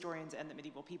as historians and the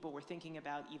medieval people were thinking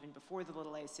about even before the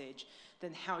Little Ice Age.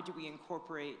 Then how do we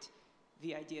incorporate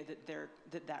the idea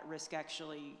that that risk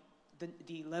actually,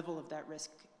 the level of that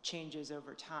risk changes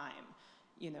over time,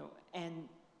 and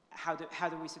how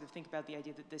do we sort of think about the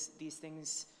idea that these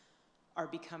things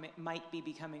might be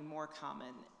becoming more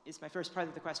common, is my first part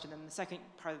of the question. And the second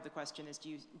part of the question is,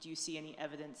 do you see any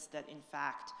evidence that in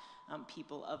fact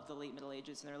people of the late Middle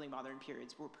Ages and early modern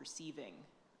periods were perceiving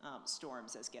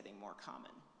storms as getting more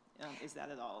common? Is that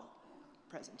at all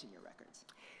present in your records?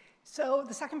 So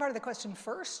the second part of the question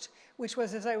first, which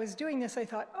was, as I was doing this, I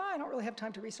thought, I don't really have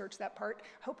time to research that part.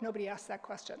 Hope nobody asked that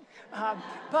question.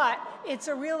 But it's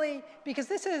because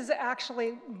this is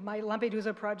actually my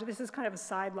Lampedusa project. This is kind of a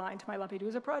sideline to my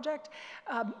Lampedusa project.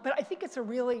 But I think it's a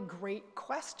really great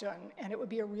question, and it would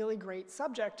be a really great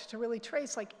subject to really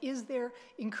trace, is there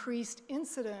increased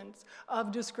incidence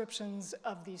of descriptions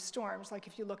of these storms? Like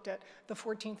if you looked at the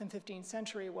 14th and 15th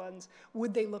century ones,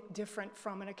 would they look different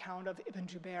from an account of Ibn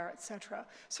Jubair, etc.?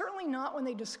 Certainly not when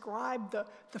they describe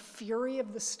the fury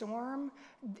of the storm.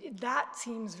 That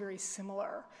seems very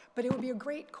similar. But it would be a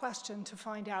great question to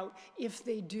find out if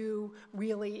they do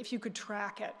really, if you could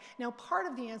track it. Now, part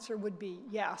of the answer would be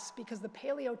yes, because the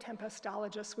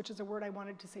paleotempestologists, which is a word I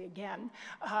wanted to say again,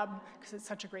 because it's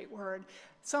such a great word,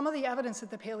 some of the evidence that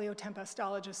the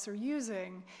paleotempestologists are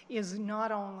using is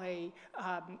not only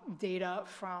data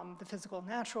from the physical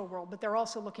natural world, but they're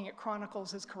also looking at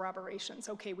chronicles as corroborations.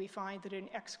 Okay, we find that in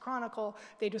X chronicle,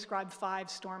 they describe 5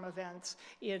 storm events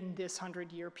in this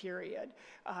 100-year period.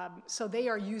 So they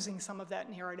are using some of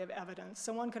that narrative evidence.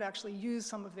 So one could actually use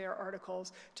some of their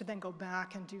articles to then go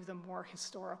back and do the more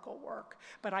historical work.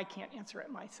 But I can't answer it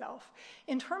myself.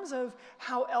 In terms of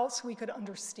how else we could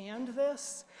understand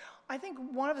this, I think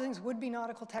one of the things would be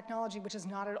nautical technology, which is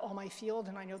not at all my field,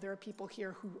 and I know there are people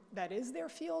here who that is their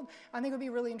field. I think it would be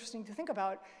really interesting to think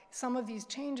about some of these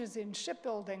changes in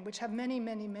shipbuilding, which have many,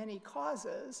 many, many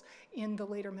causes in the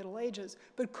later Middle Ages.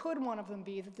 But could one of them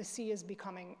be that the sea is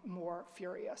becoming more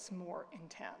furious, more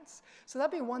intense? So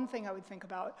that'd be one thing I would think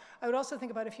about. I would also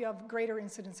think about if you have greater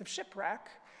incidence of shipwreck,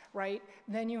 right,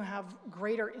 then you have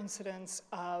greater incidence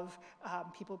of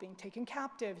people being taken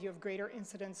captive. You have greater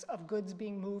incidence of goods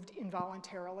being moved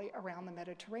involuntarily around the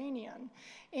Mediterranean.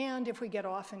 And if we get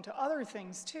off into other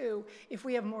things too, if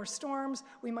we have more storms,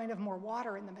 we might have more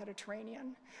water in the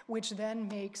Mediterranean, which then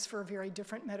makes for a very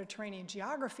different Mediterranean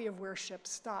geography of where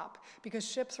ships stop, because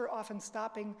ships are often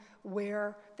stopping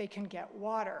where they can get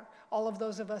water. All of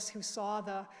those of us who saw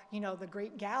the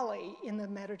Great Galley in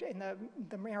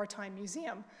the Maritime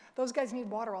Museum, those guys need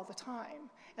water all the time.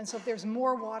 And so if there's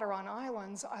more water on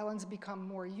islands, islands become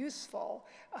more useful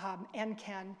and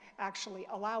can actually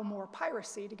allow more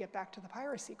piracy, to get back to the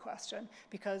piracy question,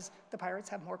 because the pirates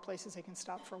have more places they can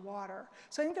stop for water.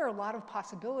 So I think there are a lot of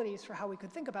possibilities for how we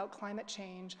could think about climate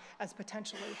change as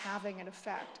potentially having an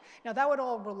effect. Now that would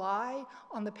all rely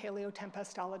on the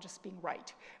paleotempestologists being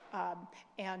right.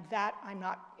 And that I'm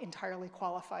not entirely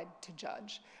qualified to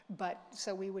judge. But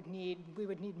so we would need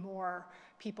more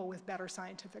people with better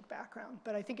scientific background.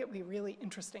 But I think it would be a really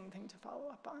interesting thing to follow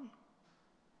up on.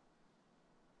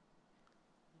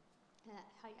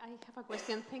 Hi, I have a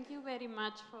question. Thank you very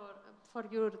much for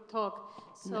your talk.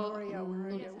 So, Nuria, where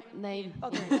are you? Name.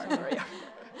 Okay, sorry.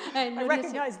 I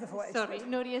recognize the voice. Sorry,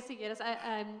 Nuria Sigueras.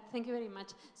 Thank you very much.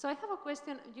 So I have a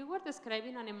question. You were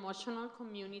describing an emotional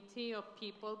community of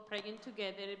people praying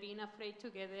together, being afraid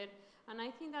together. And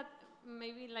I think that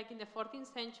maybe like in the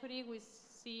 14th century, we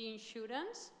see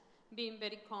insurance being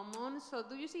very common. So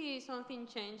do you see something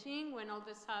changing when all of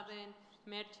a sudden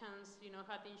merchants,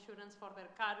 had insurance for their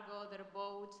cargo, their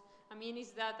boats? I mean,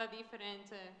 is that a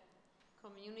different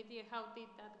community? How did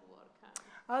that work?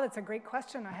 Oh, that's a great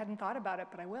question. I hadn't thought about it,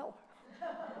 but I will.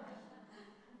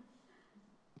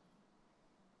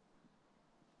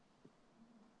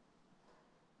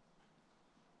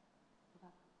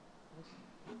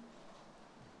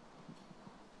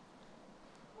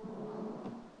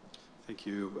 Thank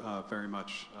you very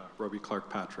much, Roby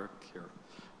Clark-Patrick here.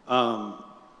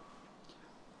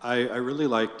 I really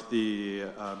liked the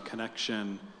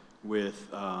connection with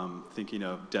thinking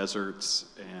of deserts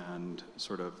and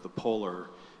sort of the polar,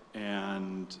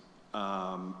 and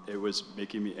it was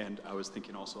making me, and I was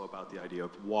thinking also about the idea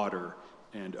of water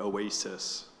and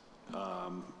oasis,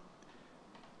 and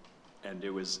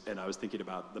I was thinking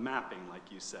about the mapping,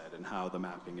 like you said, and how the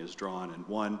mapping is drawn. And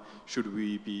one, should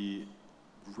we be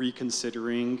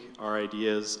reconsidering our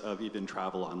ideas of even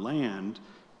travel on land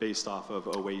based off of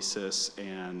oasis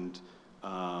and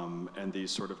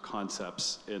these sort of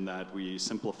concepts, in that we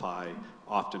simplify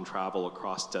often travel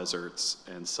across deserts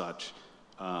and such,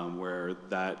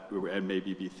 and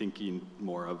maybe be thinking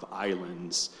more of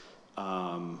islands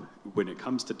when it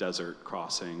comes to desert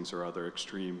crossings or other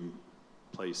extreme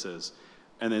places.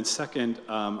 And then second,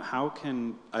 how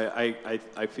can,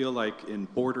 I feel like in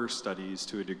border studies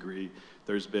to a degree,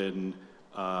 there's been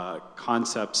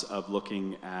concepts of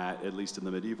looking at least in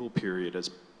the medieval period, as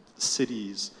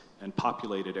cities and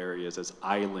populated areas as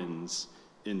islands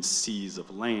in seas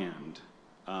of land.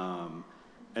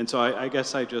 And so I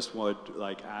guess I just would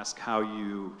ask how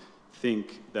you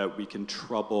think that we can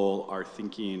trouble our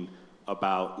thinking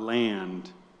about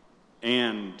land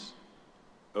and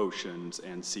oceans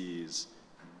and seas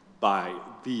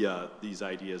via these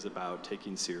ideas about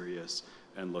taking serious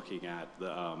and looking at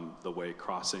the way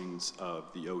crossings of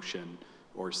the ocean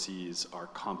or seas are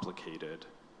complicated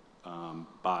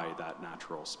by that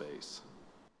natural space.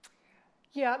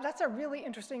 Yeah, that's a really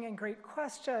interesting and great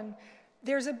question.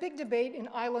 There's a big debate in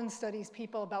island studies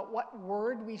people about what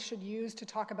word we should use to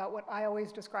talk about what I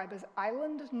always describe as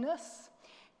islandness.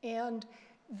 And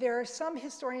there are some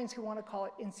historians who want to call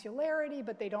it insularity,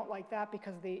 but they don't like that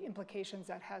because of the implications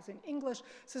that has in English.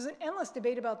 So there's an endless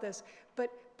debate about this. But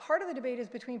part of the debate is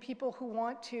between people who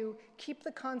want to keep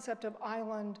the concept of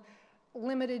island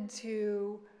limited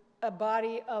to a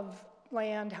body of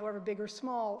land, however big or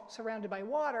small, surrounded by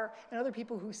water, and other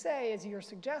people who say, as you're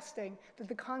suggesting, that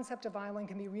the concept of island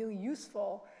can be really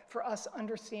useful for us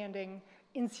understanding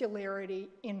insularity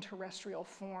in terrestrial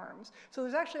forms. So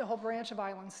there's actually a whole branch of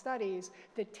island studies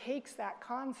that takes that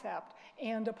concept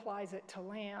and applies it to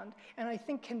land, and I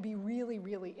think can be really,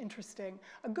 really interesting.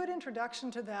 A good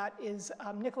introduction to that is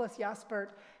Nicholas Jaspert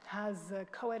has a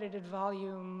co-edited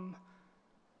volume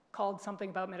called something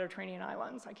about Mediterranean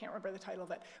islands. I can't remember the title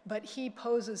of it. But he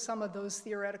poses some of those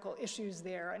theoretical issues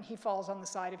there, and he falls on the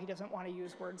side if he doesn't want to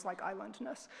use words like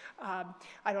islandness.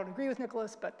 I don't agree with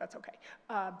Nicholas, but that's okay.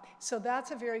 So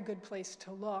that's a very good place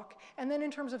to look. And then in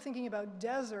terms of thinking about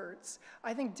deserts,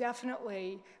 I think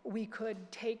definitely we could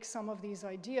take some of these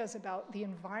ideas about the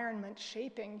environment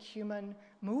shaping human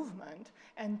movement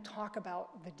and talk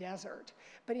about the desert.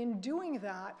 But in doing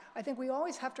that, I think we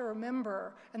always have to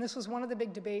remember, and this was one of the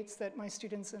big debates that my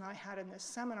students and I had in this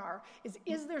seminar,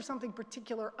 is there something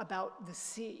particular about the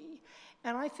sea?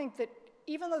 And I think that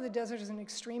even though the desert is an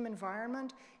extreme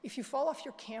environment, if you fall off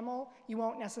your camel, you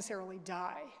won't necessarily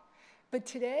die. But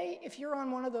today, if you're on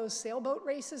one of those sailboat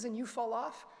races and you fall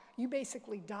off, you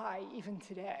basically die even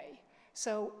today.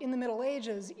 So in the Middle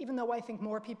Ages, even though I think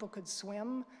more people could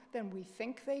swim than we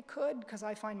think they could, because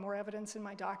I find more evidence in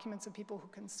my documents of people who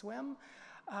can swim,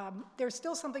 there's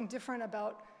still something different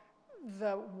about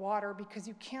the water because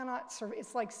you cannot,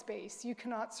 it's like space. You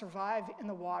cannot survive in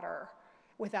the water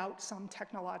without some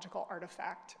technological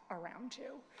artifact around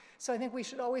you. So I think we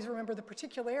should always remember the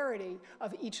particularity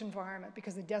of each environment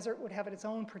because the desert would have its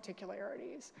own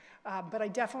particularities. But I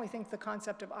definitely think the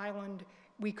concept of island,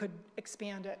 we could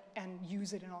expand it and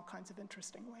use it in all kinds of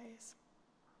interesting ways.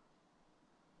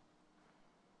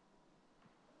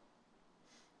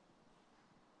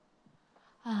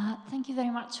 Thank you very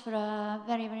much for a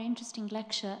very, very interesting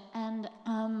lecture. And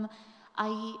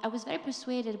I was very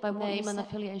persuaded by what you said. Name and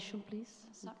affiliation, please.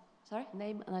 Sorry?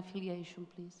 Name and affiliation,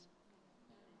 please.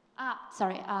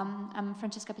 Sorry, I'm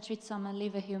Francesca Petrizzo. I'm a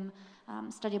Leverhulme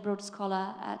study abroad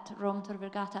scholar at Rome Tor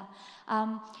Vergata.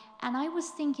 And I was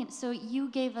thinking, so you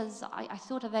gave us, I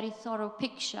thought, a very thorough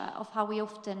picture of how we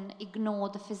often ignore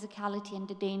the physicality and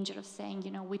the danger of saying,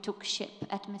 you know, we took ship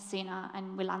at Messina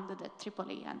and we landed at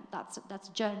Tripoli, and that's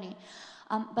a journey.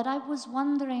 But I was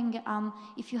wondering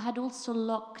if you had also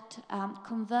looked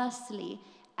conversely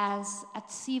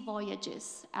at sea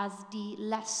voyages as the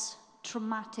less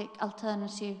traumatic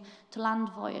alternative to land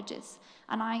voyages.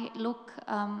 And I look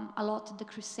a lot at the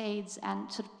Crusades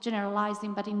and sort of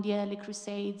generalizing, but in the early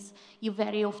Crusades, you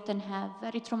very often have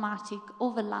very traumatic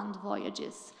overland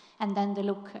voyages. And then they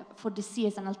look for the sea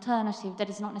as an alternative that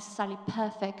is not necessarily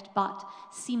perfect, but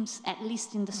seems, at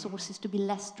least in the sources, to be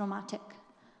less traumatic.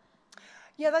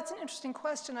 Yeah, that's an interesting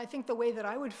question. I think the way that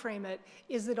I would frame it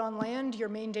is that on land, your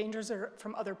main dangers are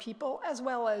from other people, as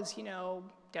well as, you know,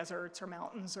 deserts or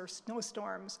mountains or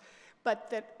snowstorms. but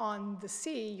that on the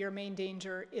sea, your main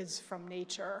danger is from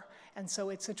nature. And so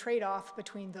it's a trade-off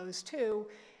between those two.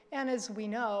 And as we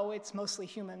know, it's mostly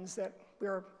humans that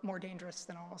we're more dangerous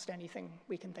than almost anything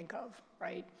we can think of,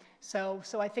 right? So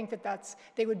I think that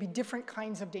they would be different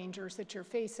kinds of dangers that you're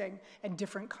facing and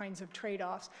different kinds of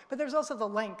trade-offs. But there's also the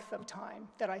length of time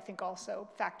that I think also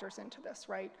factors into this,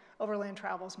 right? Overland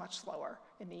travel is much slower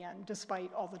in the end,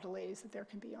 despite all the delays that there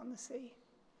can be on the sea.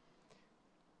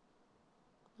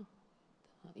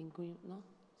 No?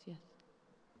 Yes.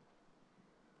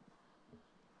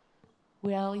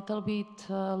 We are a little bit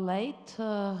late.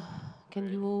 Can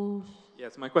you?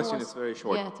 Yes, my question is very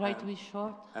short. Yeah, try to be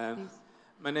short, please.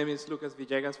 My name is Lucas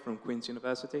Villegas from Queen's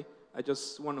University. I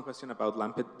just want to question about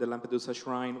the Lampedusa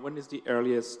Shrine. When is the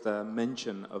earliest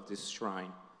mention of this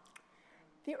shrine?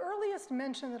 The earliest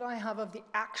mention that I have of the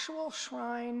actual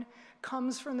shrine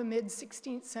comes from the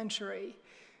mid-16th century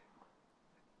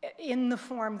in the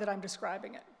form that I'm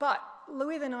describing it. But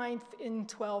Louis IX in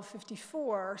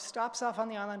 1254 stops off on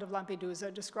the island of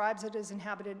Lampedusa, describes it as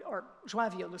inhabited, or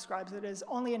Joinville describes it as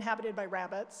only inhabited by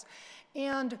rabbits.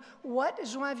 And what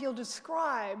Joinville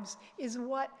describes is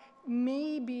what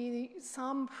may be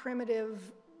some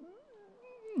primitive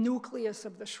nucleus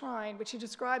of the shrine, which he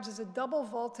describes as a double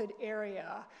vaulted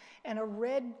area and a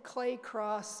red clay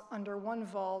cross under one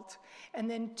vault, and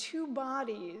then two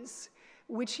bodies,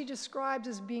 which he describes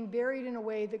as being buried in a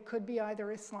way that could be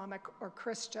either Islamic or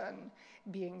Christian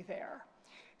being there.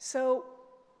 So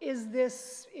is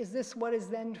this what is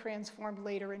then transformed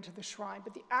later into the shrine?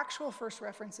 But the actual first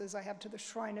references I have to the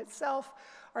shrine itself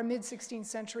are mid-16th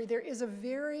century. There is a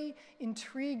very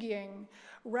intriguing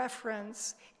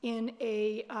reference in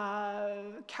a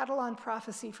Catalan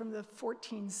prophecy from the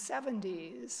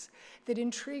 1470s that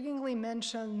intriguingly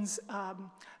mentions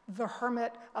the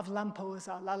hermit of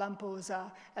Lamposa, La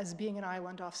Lamposa, as being an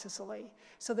island off Sicily.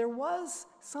 So there was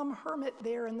some hermit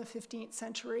there in the 15th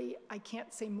century. I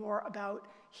can't say more about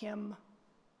him,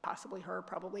 possibly her,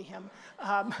 probably him.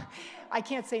 I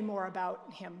can't say more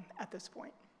about him at this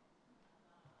point.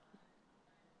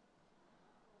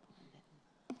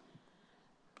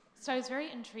 So I was very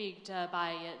intrigued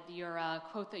by your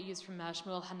quote that you used from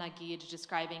Shmuel Hanagid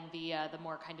describing the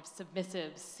more kind of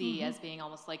submissive sea as being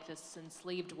almost like this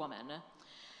enslaved woman.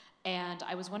 And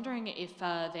I was wondering if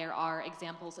there are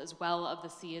examples as well of the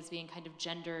sea as being kind of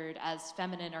gendered as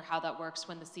feminine, or how that works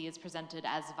when the sea is presented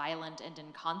as violent and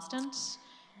inconstant,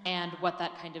 and what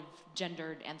that kind of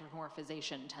gendered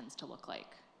anthropomorphization tends to look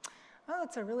like. Oh,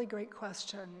 that's a really great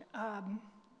question.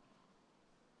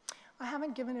 I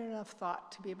haven't given it enough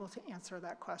thought to be able to answer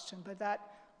that question, but that,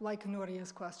 like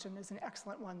Nuria's question, is an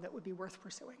excellent one that would be worth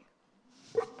pursuing.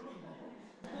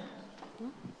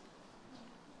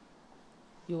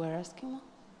 You were asking one?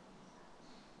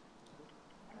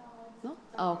 No?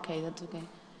 Oh, okay, that's okay.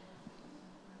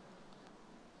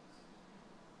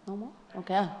 No more?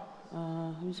 Okay.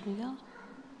 Luis Miguel?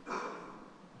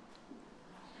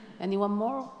 Anyone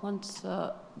more? Once,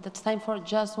 that's time for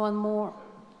just one more.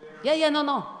 Yeah,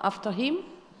 no. After him.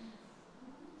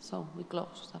 So we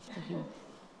close after him.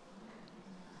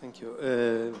 Thank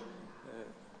you.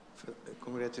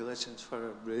 Congratulations for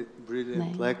a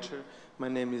brilliant lecture. My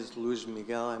name is Luis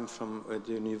Miguel. I'm from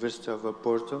the University of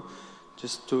Porto.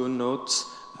 Just two notes.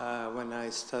 When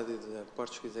I studied the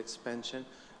Portuguese expansion,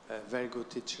 a very good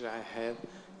teacher I had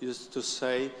used to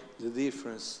say the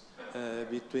difference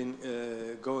between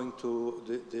going to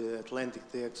the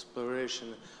Atlantic, the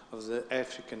exploration of the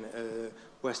African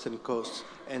western coast,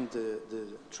 and the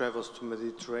travels to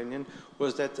Mediterranean,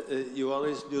 was that you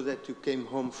always knew that you came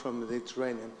home from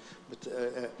Mediterranean, but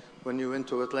when you went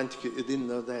to Atlantic, you didn't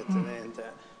know that. And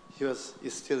he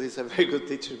still is a very good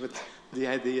teacher, but the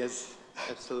idea is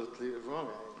absolutely wrong,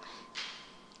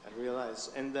 I realize.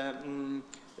 And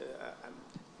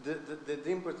the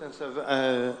importance of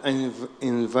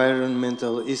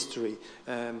environmental history.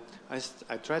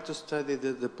 I try to study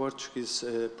the Portuguese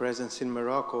presence in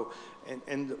Morocco,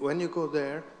 and when you go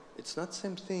there, it's not the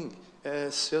same thing.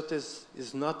 Ceuta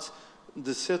is not,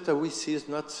 the Ceuta we see is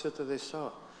not Ceuta they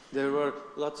saw. There were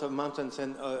lots of mountains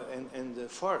and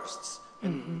forests,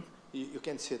 and you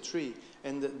can't see a tree,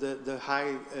 and the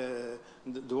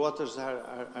waters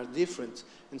are different.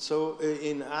 And so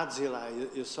in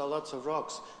Adzila, you saw lots of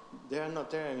rocks. They are not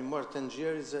there anymore.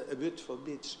 Tangier is a beautiful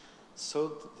beach.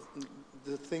 So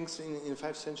the things in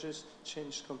 5 centuries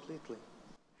changed completely.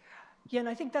 Yeah, and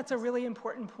I think that's a really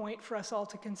important point for us all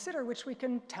to consider, which we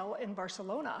can tell in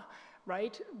Barcelona.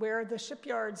 right? Where the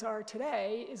shipyards are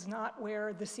today is not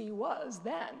where the sea was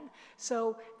then.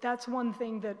 So that's one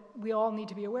thing that we all need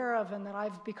to be aware of, and that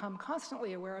I've become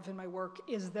constantly aware of in my work,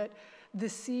 is that the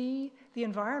sea, the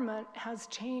environment has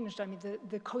changed. I mean,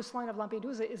 the coastline of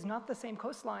Lampedusa is not the same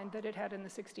coastline that it had in the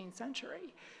 16th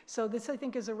century. So this, I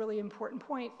think, is a really important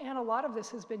point, and a lot of this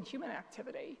has been human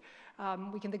activity.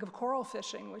 We can think of coral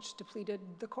fishing, which depleted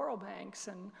the coral banks,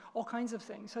 and all kinds of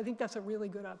things. So I think that's a really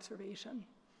good observation.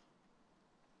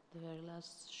 The very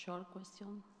last short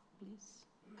question, please.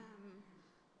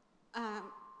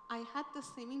 I had the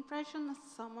same impression as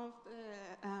some of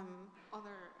the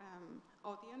other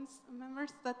audience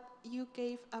members, that you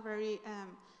gave a very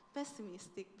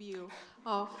pessimistic view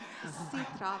of sea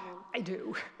travel. I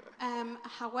do.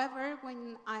 However,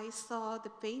 when I saw the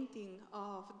painting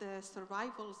of the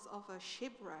survivals of a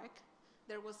shipwreck,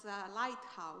 there was a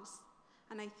lighthouse,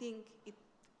 and I think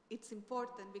it's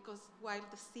important because while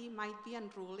the sea might be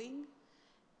unruling,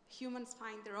 humans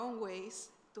find their own ways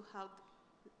to help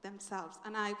themselves.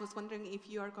 And I was wondering if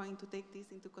you are going to take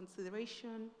this into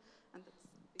consideration. And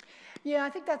yeah, I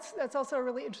think that's also a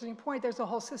really interesting point. There's a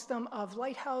whole system of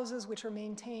lighthouses which are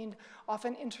maintained,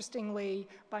 often interestingly,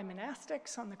 by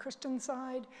monastics on the Christian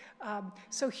side.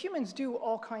 So humans do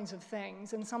all kinds of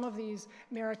things, and some of these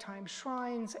maritime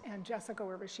shrines, and Jessica,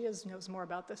 wherever she is, knows more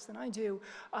about this than I do,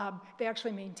 they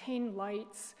actually maintain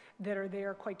lights that are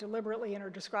there quite deliberately and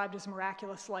are described as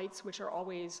miraculous lights, which are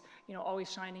always,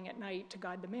 always shining at night to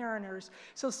guide the mariners.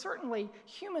 So certainly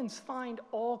humans find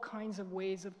all kinds of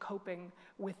ways of coping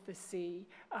with the sea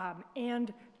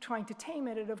and trying to tame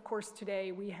it. And of course,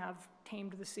 today we have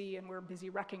tamed the sea and we're busy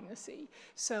wrecking the sea.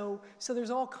 So there's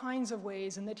all kinds of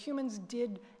ways, and that humans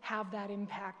did have that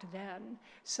impact then.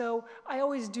 So I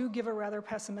always do give a rather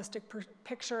pessimistic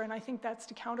picture, and I think that's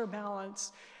to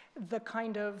counterbalance the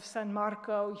kind of San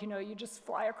Marco, you just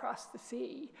fly across the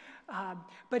sea.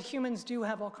 But humans do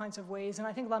have all kinds of ways, and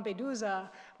I think Lampedusa,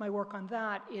 my work on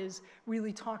that, is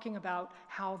really talking about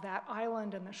how that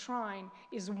island and the shrine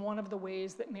is one of the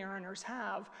ways that mariners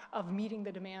have of meeting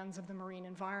the demands of the marine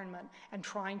environment and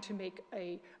trying to make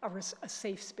a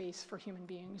safe space for human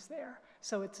beings there.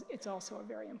 So it's also a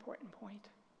very important point.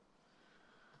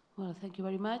 Well, thank you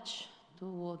very much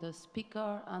to the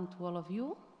speaker and to all of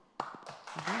you.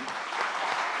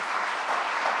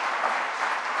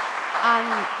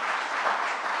 And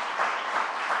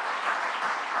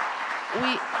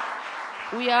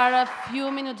we are a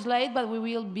few minutes late, but we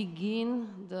will begin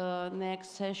the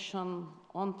next session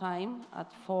on time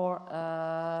at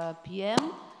 4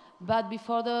 p.m. But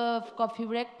before the coffee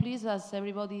break, please, as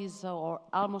everybody is, or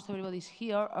almost everybody is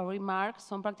here, a remark,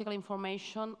 some practical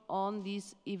information on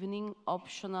this evening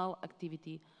optional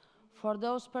activity. For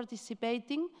those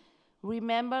participating,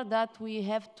 remember that we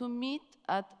have to meet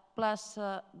at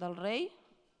Plaza del Rey,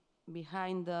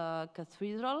 behind the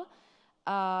cathedral,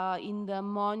 in the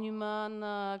monument,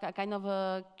 a kind of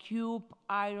a cube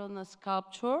iron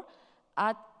sculpture,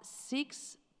 at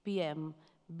 6 p.m.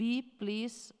 Be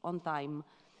please on time.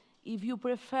 If you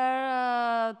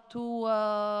prefer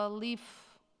to leave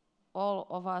all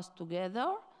of us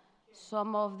together,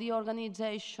 some of the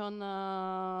organization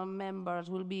members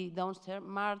will be downstairs.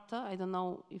 Marta, I don't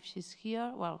know if she's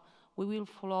here. Well, we will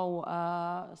follow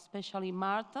especially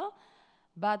Marta,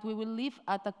 but we will leave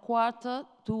at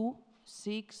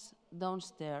 5:45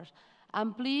 downstairs.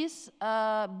 And please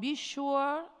be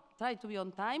sure, try to be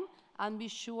on time, and be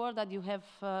sure that you have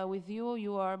with you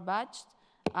your badge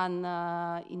and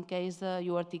in case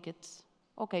your tickets.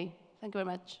 Okay, thank you very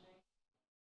much.